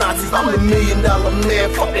with the Nazis. I'm the $1 million man,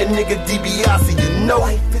 fuck that nigga DiBiase, you know.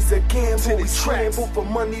 Life is a gamble, we scramble for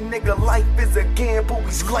money, nigga. Life is a gamble,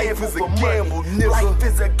 we scramble for money. Life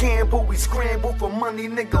is a gamble, we scramble for money,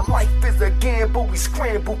 nigga. Life is a gamble, we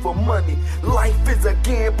scramble for money. Life is a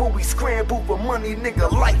gamble, we scramble for money,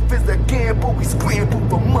 nigga. Life is a gamble, we scramble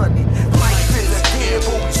for money. Life is a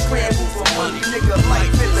gamble, we scramble for money, nigga.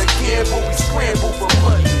 Life is a gamble, we scramble for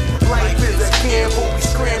money. Life is a gamble, we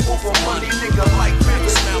scramble for money, nigga. Life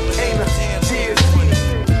is a ain't a tears.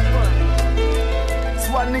 That's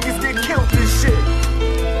why niggas get killed this shit.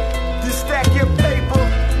 Just stack your paper,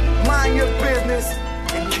 mind your business,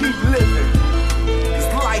 and keep living.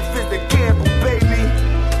 Cause life is a gamble, baby.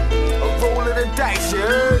 A roll of the dice, you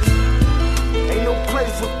heard? Ain't no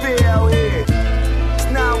place for fear out here. It's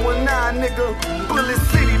 919, nigga. Bullet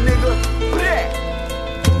City, nigga. Black.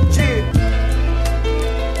 Yeah.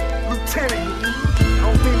 Lieutenant. I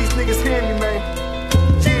don't think these niggas hear me, man.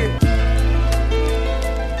 Yeah.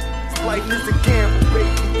 This life is a gamble,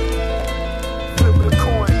 baby. Flipping a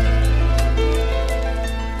coin.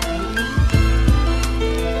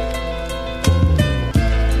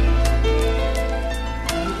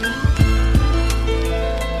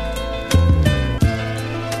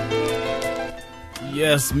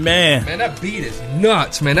 Yes, man. Man, that beat is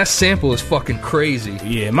nuts, man. That sample is fucking crazy.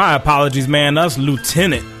 Yeah, my apologies, man. That's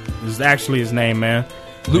Lieutenant. Is actually his name, man.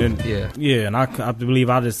 Yeah, and I believe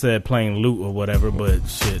I just said plain loot or whatever, but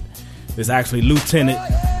shit, it's actually Lieutenant.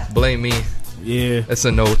 Blame me. Yeah, that's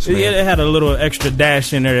a note, man. Yeah, it had a little extra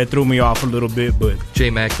dash in there that threw me off a little bit, but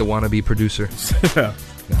J-Mac, the wannabe producer.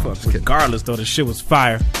 Regardless, though, the shit was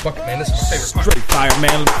fire. Fuck it, man. This is my favorite part. Straight fire,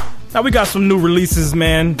 man. Now we got some new releases,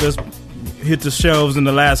 man. Just hit the shelves in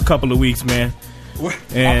the last couple of weeks, man.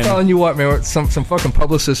 And I'm telling you what, man, some fucking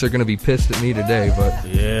publicists are gonna be pissed at me today, but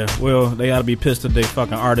yeah, well, they gotta be pissed at they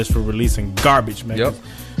fucking artists for releasing garbage, man. Yep.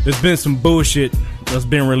 There's been some bullshit that's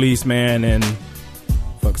been released, man, and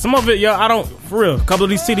fuck some of it, yo, I don't, for real, a couple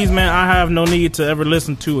of these CDs, man, I have no need to ever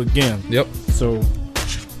listen to again. Yep. So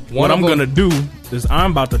what I'm gonna do is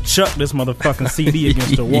I'm about to chuck this motherfucking CD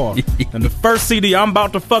against the wall. And the first CD I'm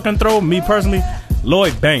about to fucking throw, me personally,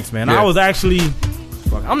 Lloyd Banks, man. Yeah. I was actually,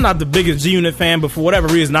 I'm not the biggest G-Unit fan, but for whatever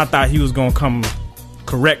reason, I thought he was gonna come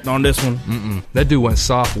correct on this one. That dude went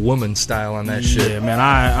soft woman style on that shit. Yeah, man,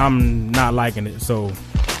 I'm not liking it. So,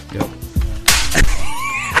 yep.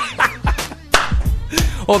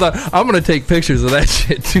 Hold on, I'm gonna take pictures of that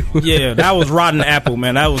shit too. Yeah, that was Rotten Apple,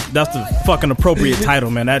 man. That's the fucking appropriate title,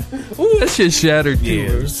 man. That shit shattered too.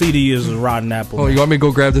 Yeah, the CD is Rotten Apple. Oh, man. You want me to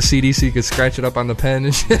go grab the CD so you can scratch it up on the pen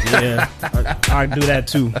and shit? Yeah, I do that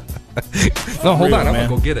too. No, hold on, I'm gonna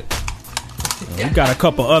go get it. We got a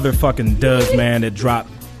couple other fucking duds, man, that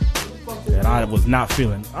dropped that I was not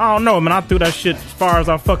feeling. I don't know, man. I threw that shit as far as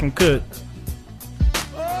I fucking could.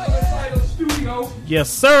 Yes,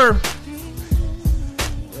 sir.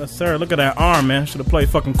 Yes, sir. Look at that arm, man. Should have played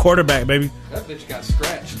fucking quarterback, baby. That bitch got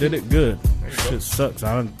scratched. Did it good. Shit sucks.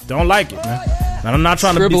 I don't like it, man. And I'm not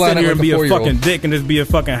trying to Scribble sit here and be a 4-year-old. fucking dick and just be a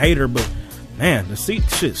fucking hater, but man, the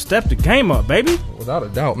shit stepped the game up, baby. Without a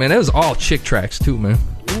doubt, man. That was all chick tracks too, man.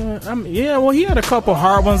 Yeah, well, he had a couple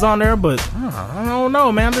hard ones on there, but I don't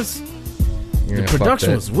know, man. The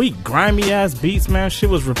production was weak. Grimy ass beats, man. Shit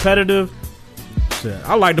was repetitive. Shit.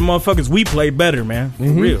 I like the motherfuckers we play better, man. For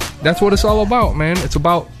real. That's what it's all about, man. It's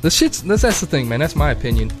about the shit's. That's the thing, man. That's my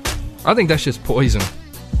opinion. I think that's just poison.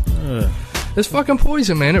 It's fucking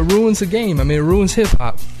poison, man. It ruins the game. I mean, it ruins hip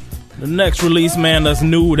hop. The next release, man, that's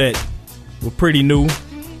new, that we're pretty new.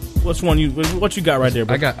 What you got right there,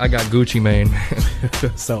 bro? I got Gucci Mane.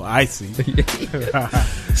 So icy.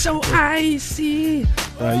 So icy.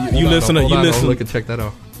 You listen. Look and check that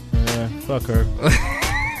out. Fuck her.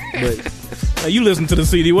 But Hey, you listen to the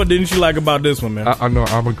CD. What didn't you like about this one, man? I know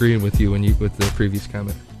I'm agreeing with you with the previous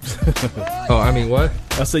comment. Oh, I mean, what?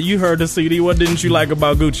 I said you heard the CD. What didn't you like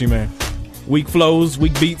about Gucci, man? Weak flows,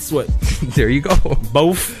 weak beats, what? There you go.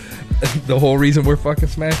 Both. The whole reason we're fucking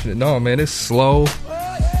smashing it. No, man, it's slow.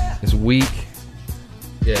 It's weak.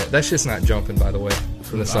 Yeah, that shit's not jumping, by the way,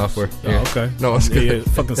 from the software. Yeah. Oh, okay. No, it's good.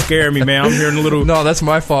 Yeah, fucking scared me, man. I'm hearing a little. No, that's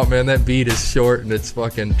my fault, man. That beat is short and it's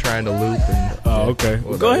fucking trying to loop. And, oh, okay.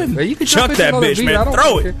 Well, go ahead. Man, you can chuck that bitch, beat. man.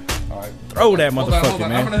 Throw it. All right. Throw that motherfucker,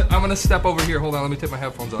 man. I'm gonna step over here. Hold on, let me take my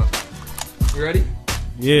headphones off. You ready?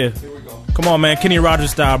 Yeah. Here we go. Come on, man. Kenny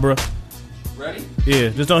Rogers style, bro. Ready? Yeah.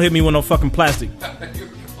 Just don't hit me with no fucking plastic. Here we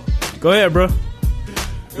go. Go ahead, bro.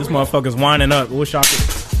 This motherfucker's winding up. Wish I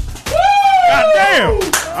could. God damn!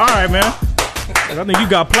 All right, man. I think you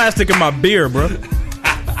got plastic in my beer, bro.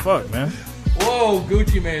 Fuck, man. Whoa,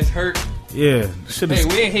 Gucci Man's hurt. Yeah. Shit Hey,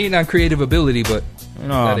 we ain't hating on creative ability, but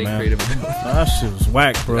no, that ain't man. creative ability. That shit was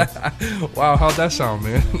whack, bro. Wow, how'd that sound,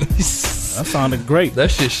 man? That sounded great.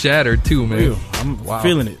 That shit shattered too, man. Real. I'm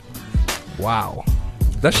feeling it. Wow,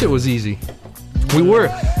 that shit was easy. We were.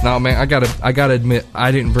 No, man, I gotta admit,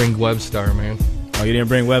 I didn't bring Webstar, man. Oh, you didn't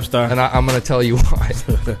bring Webstar? And I'm gonna tell you why.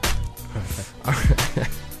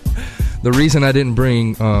 The reason I didn't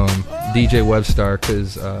bring DJ Webstar,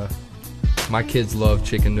 because my kids love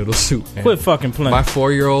chicken noodle soup, man. Quit fucking playing. My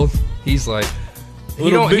 4-year-old, he's like, he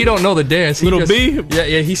B? don't know the dance. He Little just, B?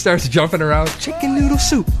 Yeah, he starts jumping around, chicken noodle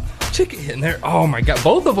soup, chicken, and they're, oh my god,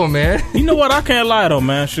 both of them, man. You know what? I can't lie though,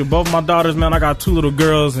 man. Shoot, both my daughters, man. I got 2 little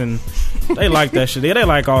girls, and they like that shit. They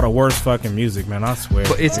like all the worst fucking music, man. I swear.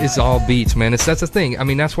 But it's all beats, man. That's the thing. I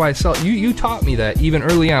mean, that's why I saw you taught me that even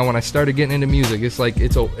early on when I started getting into music. It's like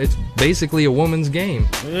it's basically a woman's game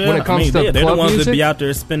when it comes to they're club the ones music. that be out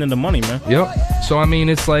there spending the money, man. Yep. So I mean,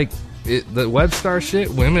 it's like the Webstar shit.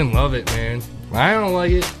 Women love it, man. I don't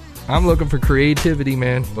like it. I'm looking for creativity,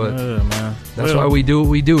 man. But man. that's why we do what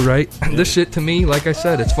we do, right? This shit to me, like I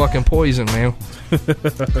said, it's fucking poison, man.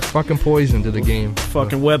 Fucking poison to the game.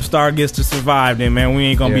 Fucking Webstar gets to survive, then, man. We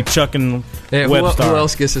ain't gonna be chucking Webstar. Who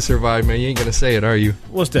else gets to survive, man? You ain't gonna say it, are you?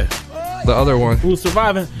 What's that? The other one. Who's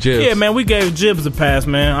surviving? Jibs. Yeah, man. We gave Jibs a pass,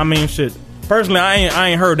 man. I mean, shit. Personally, I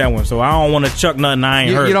ain't heard that one, so I don't want to chuck nothing I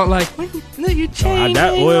ain't heard. You don't like? You change.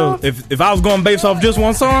 Well, if I was going based off just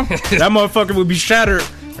one song, that motherfucker would be shattered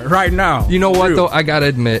right now. You know what though? I gotta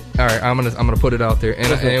admit. All right, I'm gonna put it out there,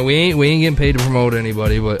 and we ain't getting paid to promote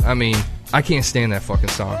anybody, but I mean, I can't stand that fucking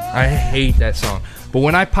song. I hate that song. But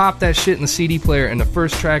when I popped that shit in the CD player, and the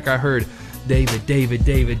first track I heard, David,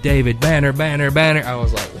 banner, I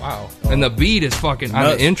was like, wow. And the beat is fucking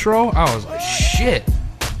on the intro. I was like, shit.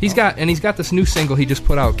 He's got this new single he just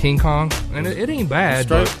put out, King Kong, and it ain't bad.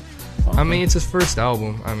 But, I mean, it's his first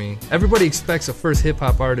album. I mean, everybody expects a first hip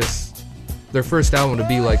hop artist, their first album to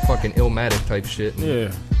be like fucking Illmatic type shit.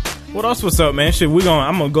 Yeah. What else? What's up, man? Shit, I'm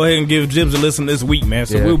gonna go ahead and give Jibs a listen this week, man.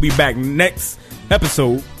 So we'll be back next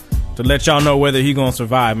episode to let y'all know whether he gonna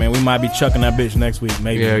survive, man. We might be chucking that bitch next week,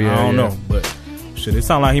 maybe. I don't know, but shit, it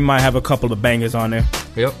sounds like he might have a couple of bangers on there.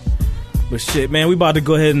 Yep. But shit, man, we about to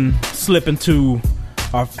go ahead and slip into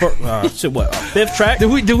our fifth track. Did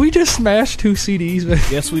we just smash 2 CDs, man?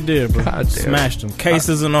 Yes, we did, bro. God damn. Smashed them,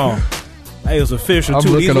 cases and all. Hey, it was official I'm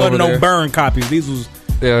too. These wasn't no there. burn copies. These was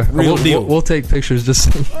real deal. We'll take pictures just.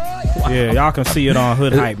 Yeah, y'all can see it on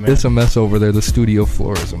Hood Hype, man. It's a mess over there. The studio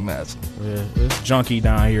floor is a mess. Yeah, it's junky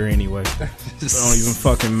down here anyway. It don't even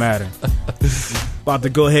fucking matter. About to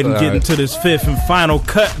go ahead and get into this 5th and final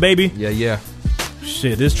cut, baby. Yeah.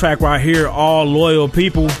 Shit, this track right here, All Loyal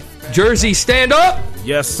People. Jersey, stand up!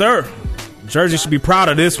 Yes, sir. Jersey should be proud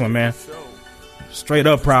of this one, man. Straight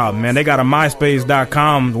up proud, man. They got a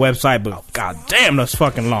MySpace.com website, but goddamn, that's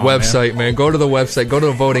fucking long. Website, man. Go to the website. Go to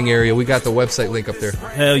the voting area. We got the website link up there.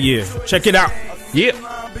 Hell yeah. Check it out. Yeah.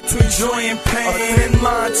 Between joy and pain, a thin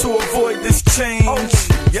line to avoid this change.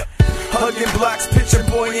 Yep. Hugging blocks, pitching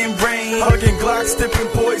boy in rain. Hugging Glocks,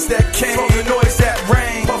 dipping boys that came. From the noise that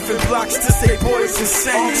rang. Puffing blocks to say boys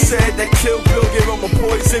insane. Said that Kill Bill gave him a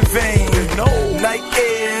poison vein. No. Night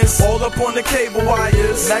airs, all up on the cable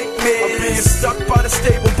wires. Nightmares, of being stuck by the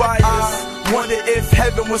stable buyers. I wonder if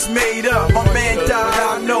heaven was made up. My man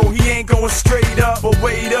died, I know he ain't going straight up. But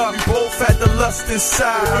wait up, we both had the lust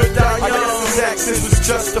inside. I guess his actions was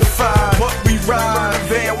justified. But we ride,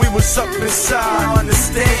 van, we was up inside. I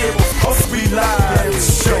understand, us we lied.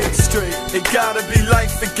 Straight, it gotta be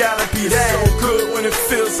life, it gotta be that. So good when it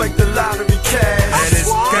feels like the lottery cash. And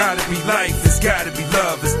it's gotta be life, it's gotta be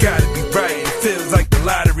love, it's gotta be right. It feels like the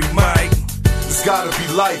lottery, Mike. It's gotta be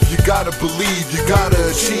life, you gotta believe, you gotta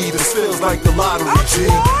achieve. It feels like the lottery, G.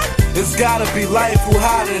 It's gotta be life who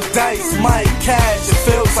hotter than dice. Mike Cash, it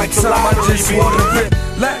feels like the lottery. I just wanna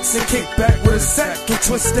relax and kick back with a sack and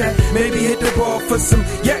twist that. Maybe hit the ball for some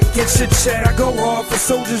yak and shit chat. I go hard for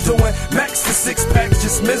soldiers doing max to six packs.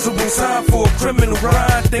 Just miserable time for a criminal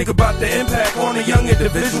ride. Think about the impact on a young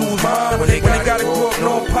individual's mind when they gotta grow up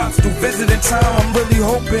knowing pops through visiting time. I'm really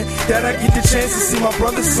hoping that I get the chance to see my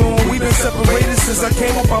brother soon. We've been separated since I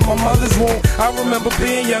came up out my mother's womb. I remember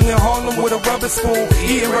being young in Harlem with a rubber spoon,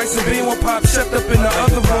 eating rice and beans with Pop shut up in the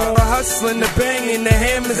other room. The hustling, the banging, the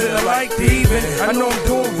hammers, and I like to even. I know I'm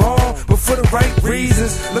doing wrong, but for the right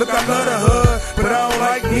reasons. Look, I love the hood, but I don't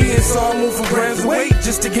like me, and so I move from grams weight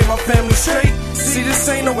just to get my family straight. See, this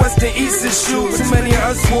ain't no West and East issue. Too many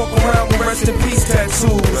of us walk around with rest in peace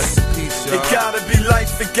tattoos. It gotta be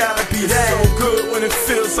life, it gotta be that. So good when it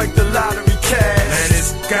feels like the lottery cash. And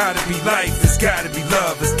it's gotta be life, it's gotta be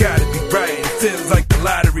love, it's gotta be right. It feels like the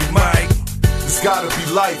lottery, Mike. It's gotta be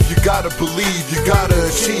life, you gotta believe, you gotta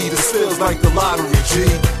achieve. This feels like the lottery, G.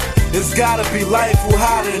 It's gotta be life who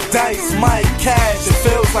hotter than dice. Mike Cash, it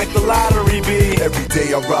feels like the lottery, B. Every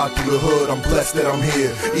day I ride through the hood, I'm blessed that I'm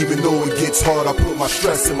here. Even though it gets hard, I put my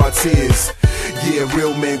stress in my tears. Yeah,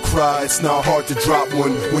 real men cry, it's not hard to drop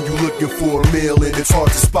one when you looking for a meal and it's hard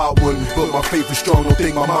to spot one. But my faith is strong, don't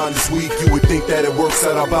think my mind is weak. You would think that it works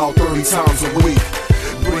out about 30 times a week.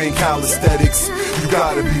 Brain calisthenics, you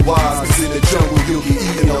gotta be wise, cause in the jungle you'll be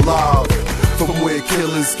eaten alive. From where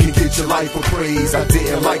killers can get your life appraised. I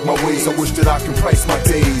didn't like my ways, I wish that I can price my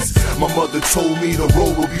days. My mother told me the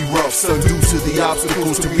road will be rough, son, due to the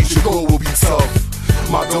obstacles to reach your goal will be tough.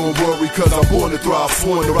 My don't worry, cause I'm born to thrive,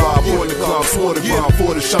 sworn to ride, born to climb, sworn to grind,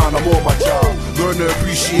 for the shine, I'm on my job. Learn to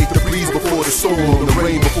appreciate the breeze before the storm, the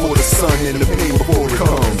rain before the sun, and the pain before it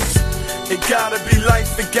comes. It gotta be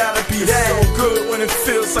life, it gotta be that. So good when it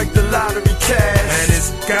feels like the lottery cash. And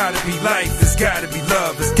it's gotta be life, it's gotta be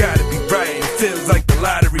love, it's gotta be right. It feels like the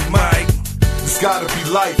lottery, Mike. It's gotta be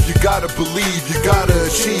life, you gotta believe, you gotta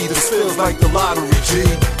achieve. This feels like the lottery, G.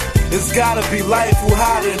 It's gotta be life who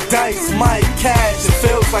hotter than dice. Mike Cash, it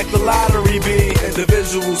feels like the lottery, B.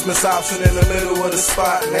 Individuals miss option in the middle of the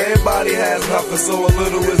spot. And everybody has nothing, so a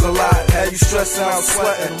little is a lot. Have you stressing out,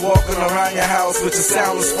 sweating, walking around your house with your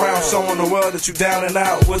soundless frown, showing the world that you down and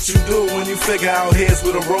out. What you do when you figure out here's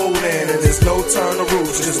where the road in, and there's no turn to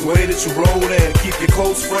roots, just way that you roll in. Keep your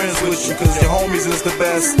close friends with you, cause your homies is the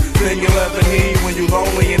best thing you'll ever need when you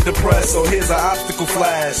lonely and depressed. So here's an obstacle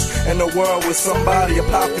flash in the world with somebody a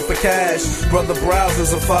pocket for cash. Brother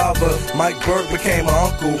Browser's a father, Mike Burke became an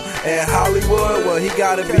uncle, and Hollywood, well, he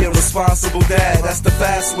gotta be a responsible dad. That's the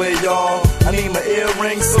fast way, y'all. I need my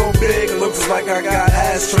earrings so big it looks like I got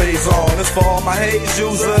ashtrays on. It's for all my haze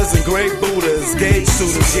users and great Buddhas, gauge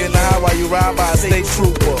shooters, getting high while you ride by a state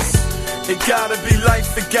trooper. It gotta be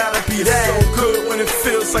life, it gotta be that. So good when it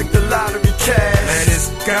feels like the lottery cash. And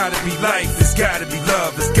it's gotta be life, it's gotta be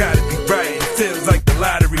love, it's gotta be right. It feels like the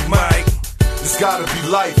lottery, Mike. It's gotta be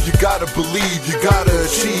life, you gotta believe, you gotta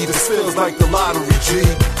achieve. This feels like the lottery, G.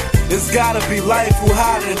 It's gotta be life who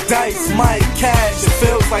hotter than dice. Mike Cash, it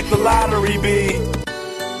feels like the lottery, B.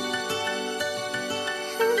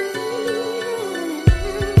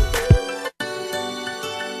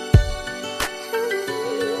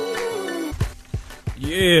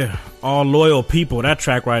 Yeah, all loyal people. That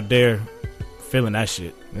track right there, feeling that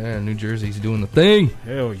shit. Yeah, New Jersey's doing the thing.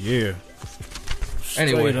 Hell yeah.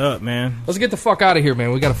 Anyway, straight up, man. Let's get the fuck out of here,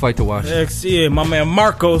 man. We got a fight to watch. Yeah, my man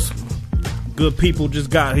Marcos. Good people just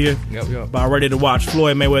got here. Yep. About ready to watch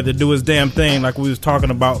Floyd Mayweather do his damn thing like we was talking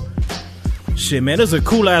about. Shit, man, there's a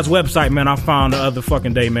cool-ass website, man, I found the other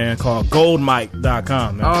fucking day, man, called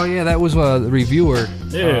goldmike.com, man. Oh, yeah, that was the reviewer.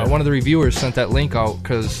 Yeah. One of the reviewers sent that link out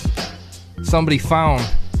because somebody found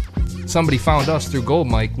us through Gold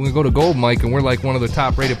Mike. We go to Gold Mike, and we're like one of the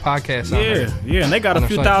top-rated podcasts out there. Yeah, and they got a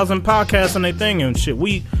few thousand podcasts on their thing and shit.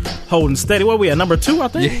 We holding steady. What are we at, number 2, I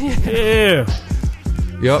think? Yeah.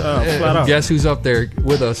 Yep. Guess who's up there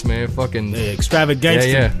with us, man? Fucking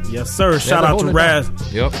Extravagangster. Yeah. Yes, sir. Shout out to Raz.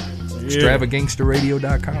 Yep.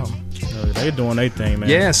 Extravagangsterradio.com. They doing their thing, man.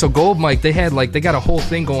 Yeah, so Gold Mike, they got a whole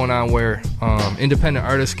thing going on where independent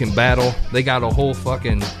artists can battle. They got a whole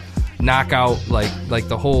fucking knockout, like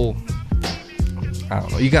the whole. I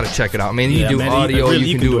don't know. You got to check it out. Man, you can do audio.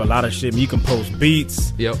 You can do a lot of shit. You can post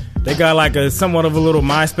beats. Yep. They got like a somewhat of a little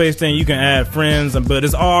MySpace thing. You can add friends, but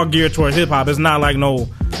it's all geared towards hip hop. It's not like no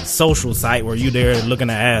social site where you there looking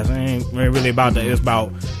at ass. It ain't really about that. It's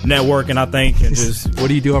about networking, I think, and just. What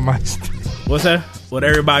do you do on MySpace? What's that? What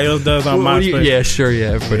everybody else does on MySpace? Yeah, sure.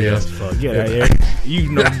 Yeah, everybody else. Yeah, you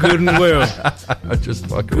know good and well. I'm just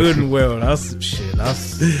fucking Good and well. That's shit.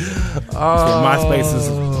 That's what MySpace is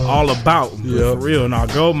all about. For real. Now,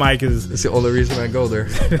 Gold Mic is. That's the only reason I go there.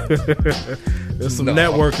 There's some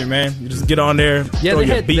networking, man. You just get on there. Yeah, throw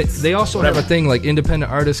your beats, they also have a thing like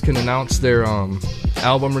independent artists can announce their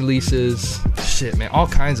album releases. Shit, man, all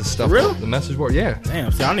kinds of stuff. Real? The message board, yeah.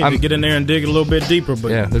 Damn, see, I need to get in there and dig a little bit deeper. But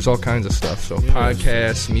yeah, there's all kinds of stuff. So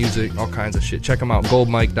podcasts, music, all kinds of shit. Check them out,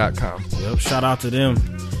 goldmic.com. Yep, shout out to them.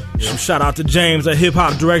 Yep. Shout out to James at Hip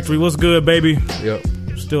Hop Directory. What's good, baby? Yep.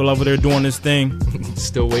 Still over there doing this thing.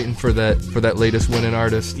 Still waiting for that latest winning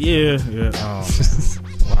artist. Yeah. Oh,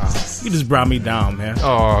 wow. You just brought me down, man.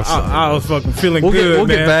 Oh, I was fucking feeling good, we'll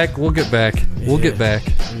man. We'll get back. We'll get back.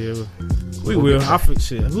 Yeah, we will. I forget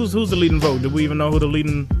shit. Who's the leading vote? Do we even know who's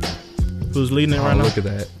leading it right now? Look at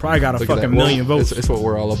that. Probably got a fucking million votes. It's what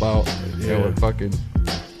we're all about. Yeah, we're fucking.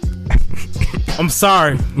 I'm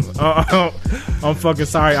sorry. I'm fucking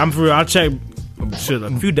sorry. I'm for real. I checked shit a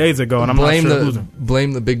few days ago, and I'm not sure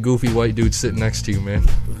blame the big goofy white dude sitting next to you, man.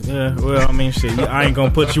 Yeah, well, I mean, shit. I ain't gonna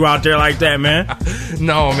put you out there like that, man.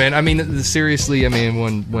 No, man. I mean, seriously. I mean,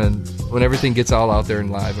 when everything gets all out there and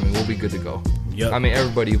live, I mean, we'll be good to go. Yep. I mean,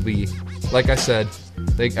 everybody will be, like I said,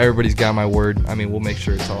 everybody's got my word. I mean, we'll make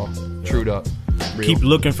sure it's all trued up. Real. Keep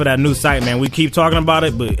looking for that new site, man. We keep talking about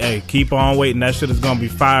it, but hey, keep on waiting. That shit is gonna be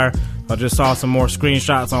fire. I just saw some more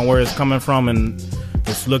screenshots on where it's coming from, and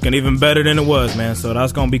it's looking even better than it was, man. So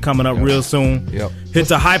that's gonna be coming up real soon. Yep. Hit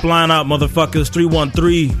the hype line up, motherfuckers.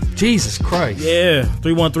 313. Jesus Christ. Yeah,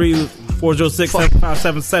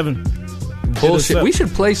 313-406-7577. Bullshit. We should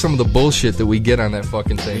play some of the bullshit that we get on that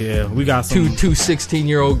fucking thing. Yeah, we got some two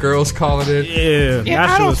 16-year-old girls calling it. Yeah,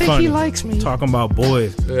 I don't think he likes me. Talking about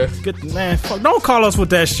boys. Yeah. Man, fuck, don't call us with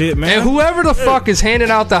that shit, man. And whoever the fuck is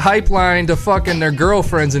handing out the hype line to fucking their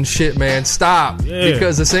girlfriends and shit, man, stop. Yeah.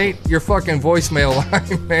 Because this ain't your fucking voicemail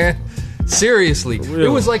line, man. Seriously. It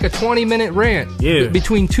was like a 20-minute rant. Yeah.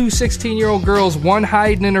 Between two 16-year-old girls, one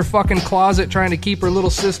hiding in her fucking closet trying to keep her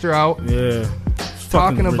little sister out. Yeah.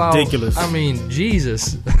 Talking about ridiculous. I mean,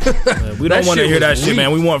 Jesus. Yeah, we don't want to hear that shit,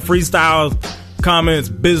 man. We want freestyles, comments,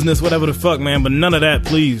 business, whatever the fuck, man. But none of that,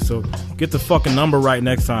 please. So get the fucking number right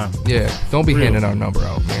next time. Yeah, don't be handing our number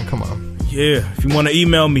out, man. Come on. Yeah, if you want to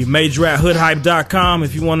email me, major@hoodhype.com.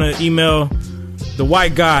 If you want to email the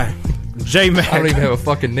white guy, J-Mac, I don't even have a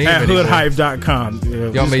fucking name at anymore. hoodhype.com. Yeah,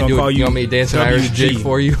 you want me to do it? You want me to dance an Irish jig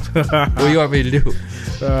for you? What do you want me to do?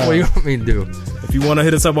 What do you want me to do? If you want to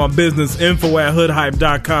hit us up on business,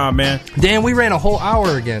 info@hoodhype.com, man. Damn, we ran a whole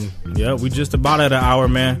hour again. Yeah, we just about at an hour,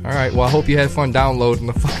 man. All right, well, I hope you had fun downloading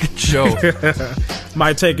the fucking show.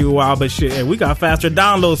 Might take you a while, but shit, hey, we got faster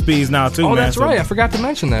download speeds now, too, man. Oh, that's right. I forgot to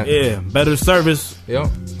mention that. Yeah, better service. Yep.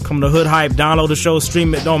 Come to Hood Hype, download the show,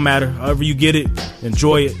 stream it, don't matter. However you get it,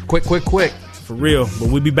 enjoy it. Quick. For real. But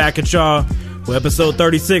we'll be back at y'all with episode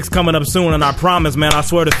 36 coming up soon, and I promise, man, I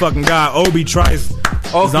swear to fucking God, Obi Trice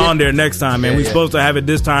is on there next time, man. We're supposed to have it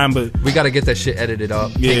this time, but we got to get that shit edited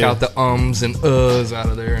up. Take out the ums and uhs out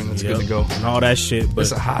of there, and it's good to go. And all that shit. But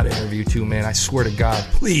it's a hot interview, too, man. I swear to God.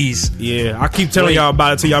 Please. Yeah, I keep telling y'all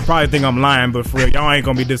about it, too. Y'all probably think I'm lying, but for real, y'all ain't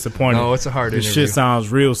going to be disappointed. No, it's a hard interview. This shit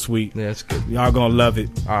sounds real sweet. Yeah, it's good. Y'all going to love it.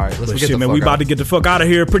 All right, let's get shit, man, we about to get the fuck out of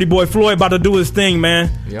here. Pretty Boy Floyd about to do his thing,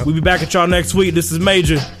 man. Yep. We'll be back at y'all next week. This is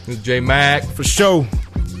Major. This is J-Mac. For sure.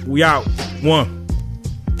 We out. 1.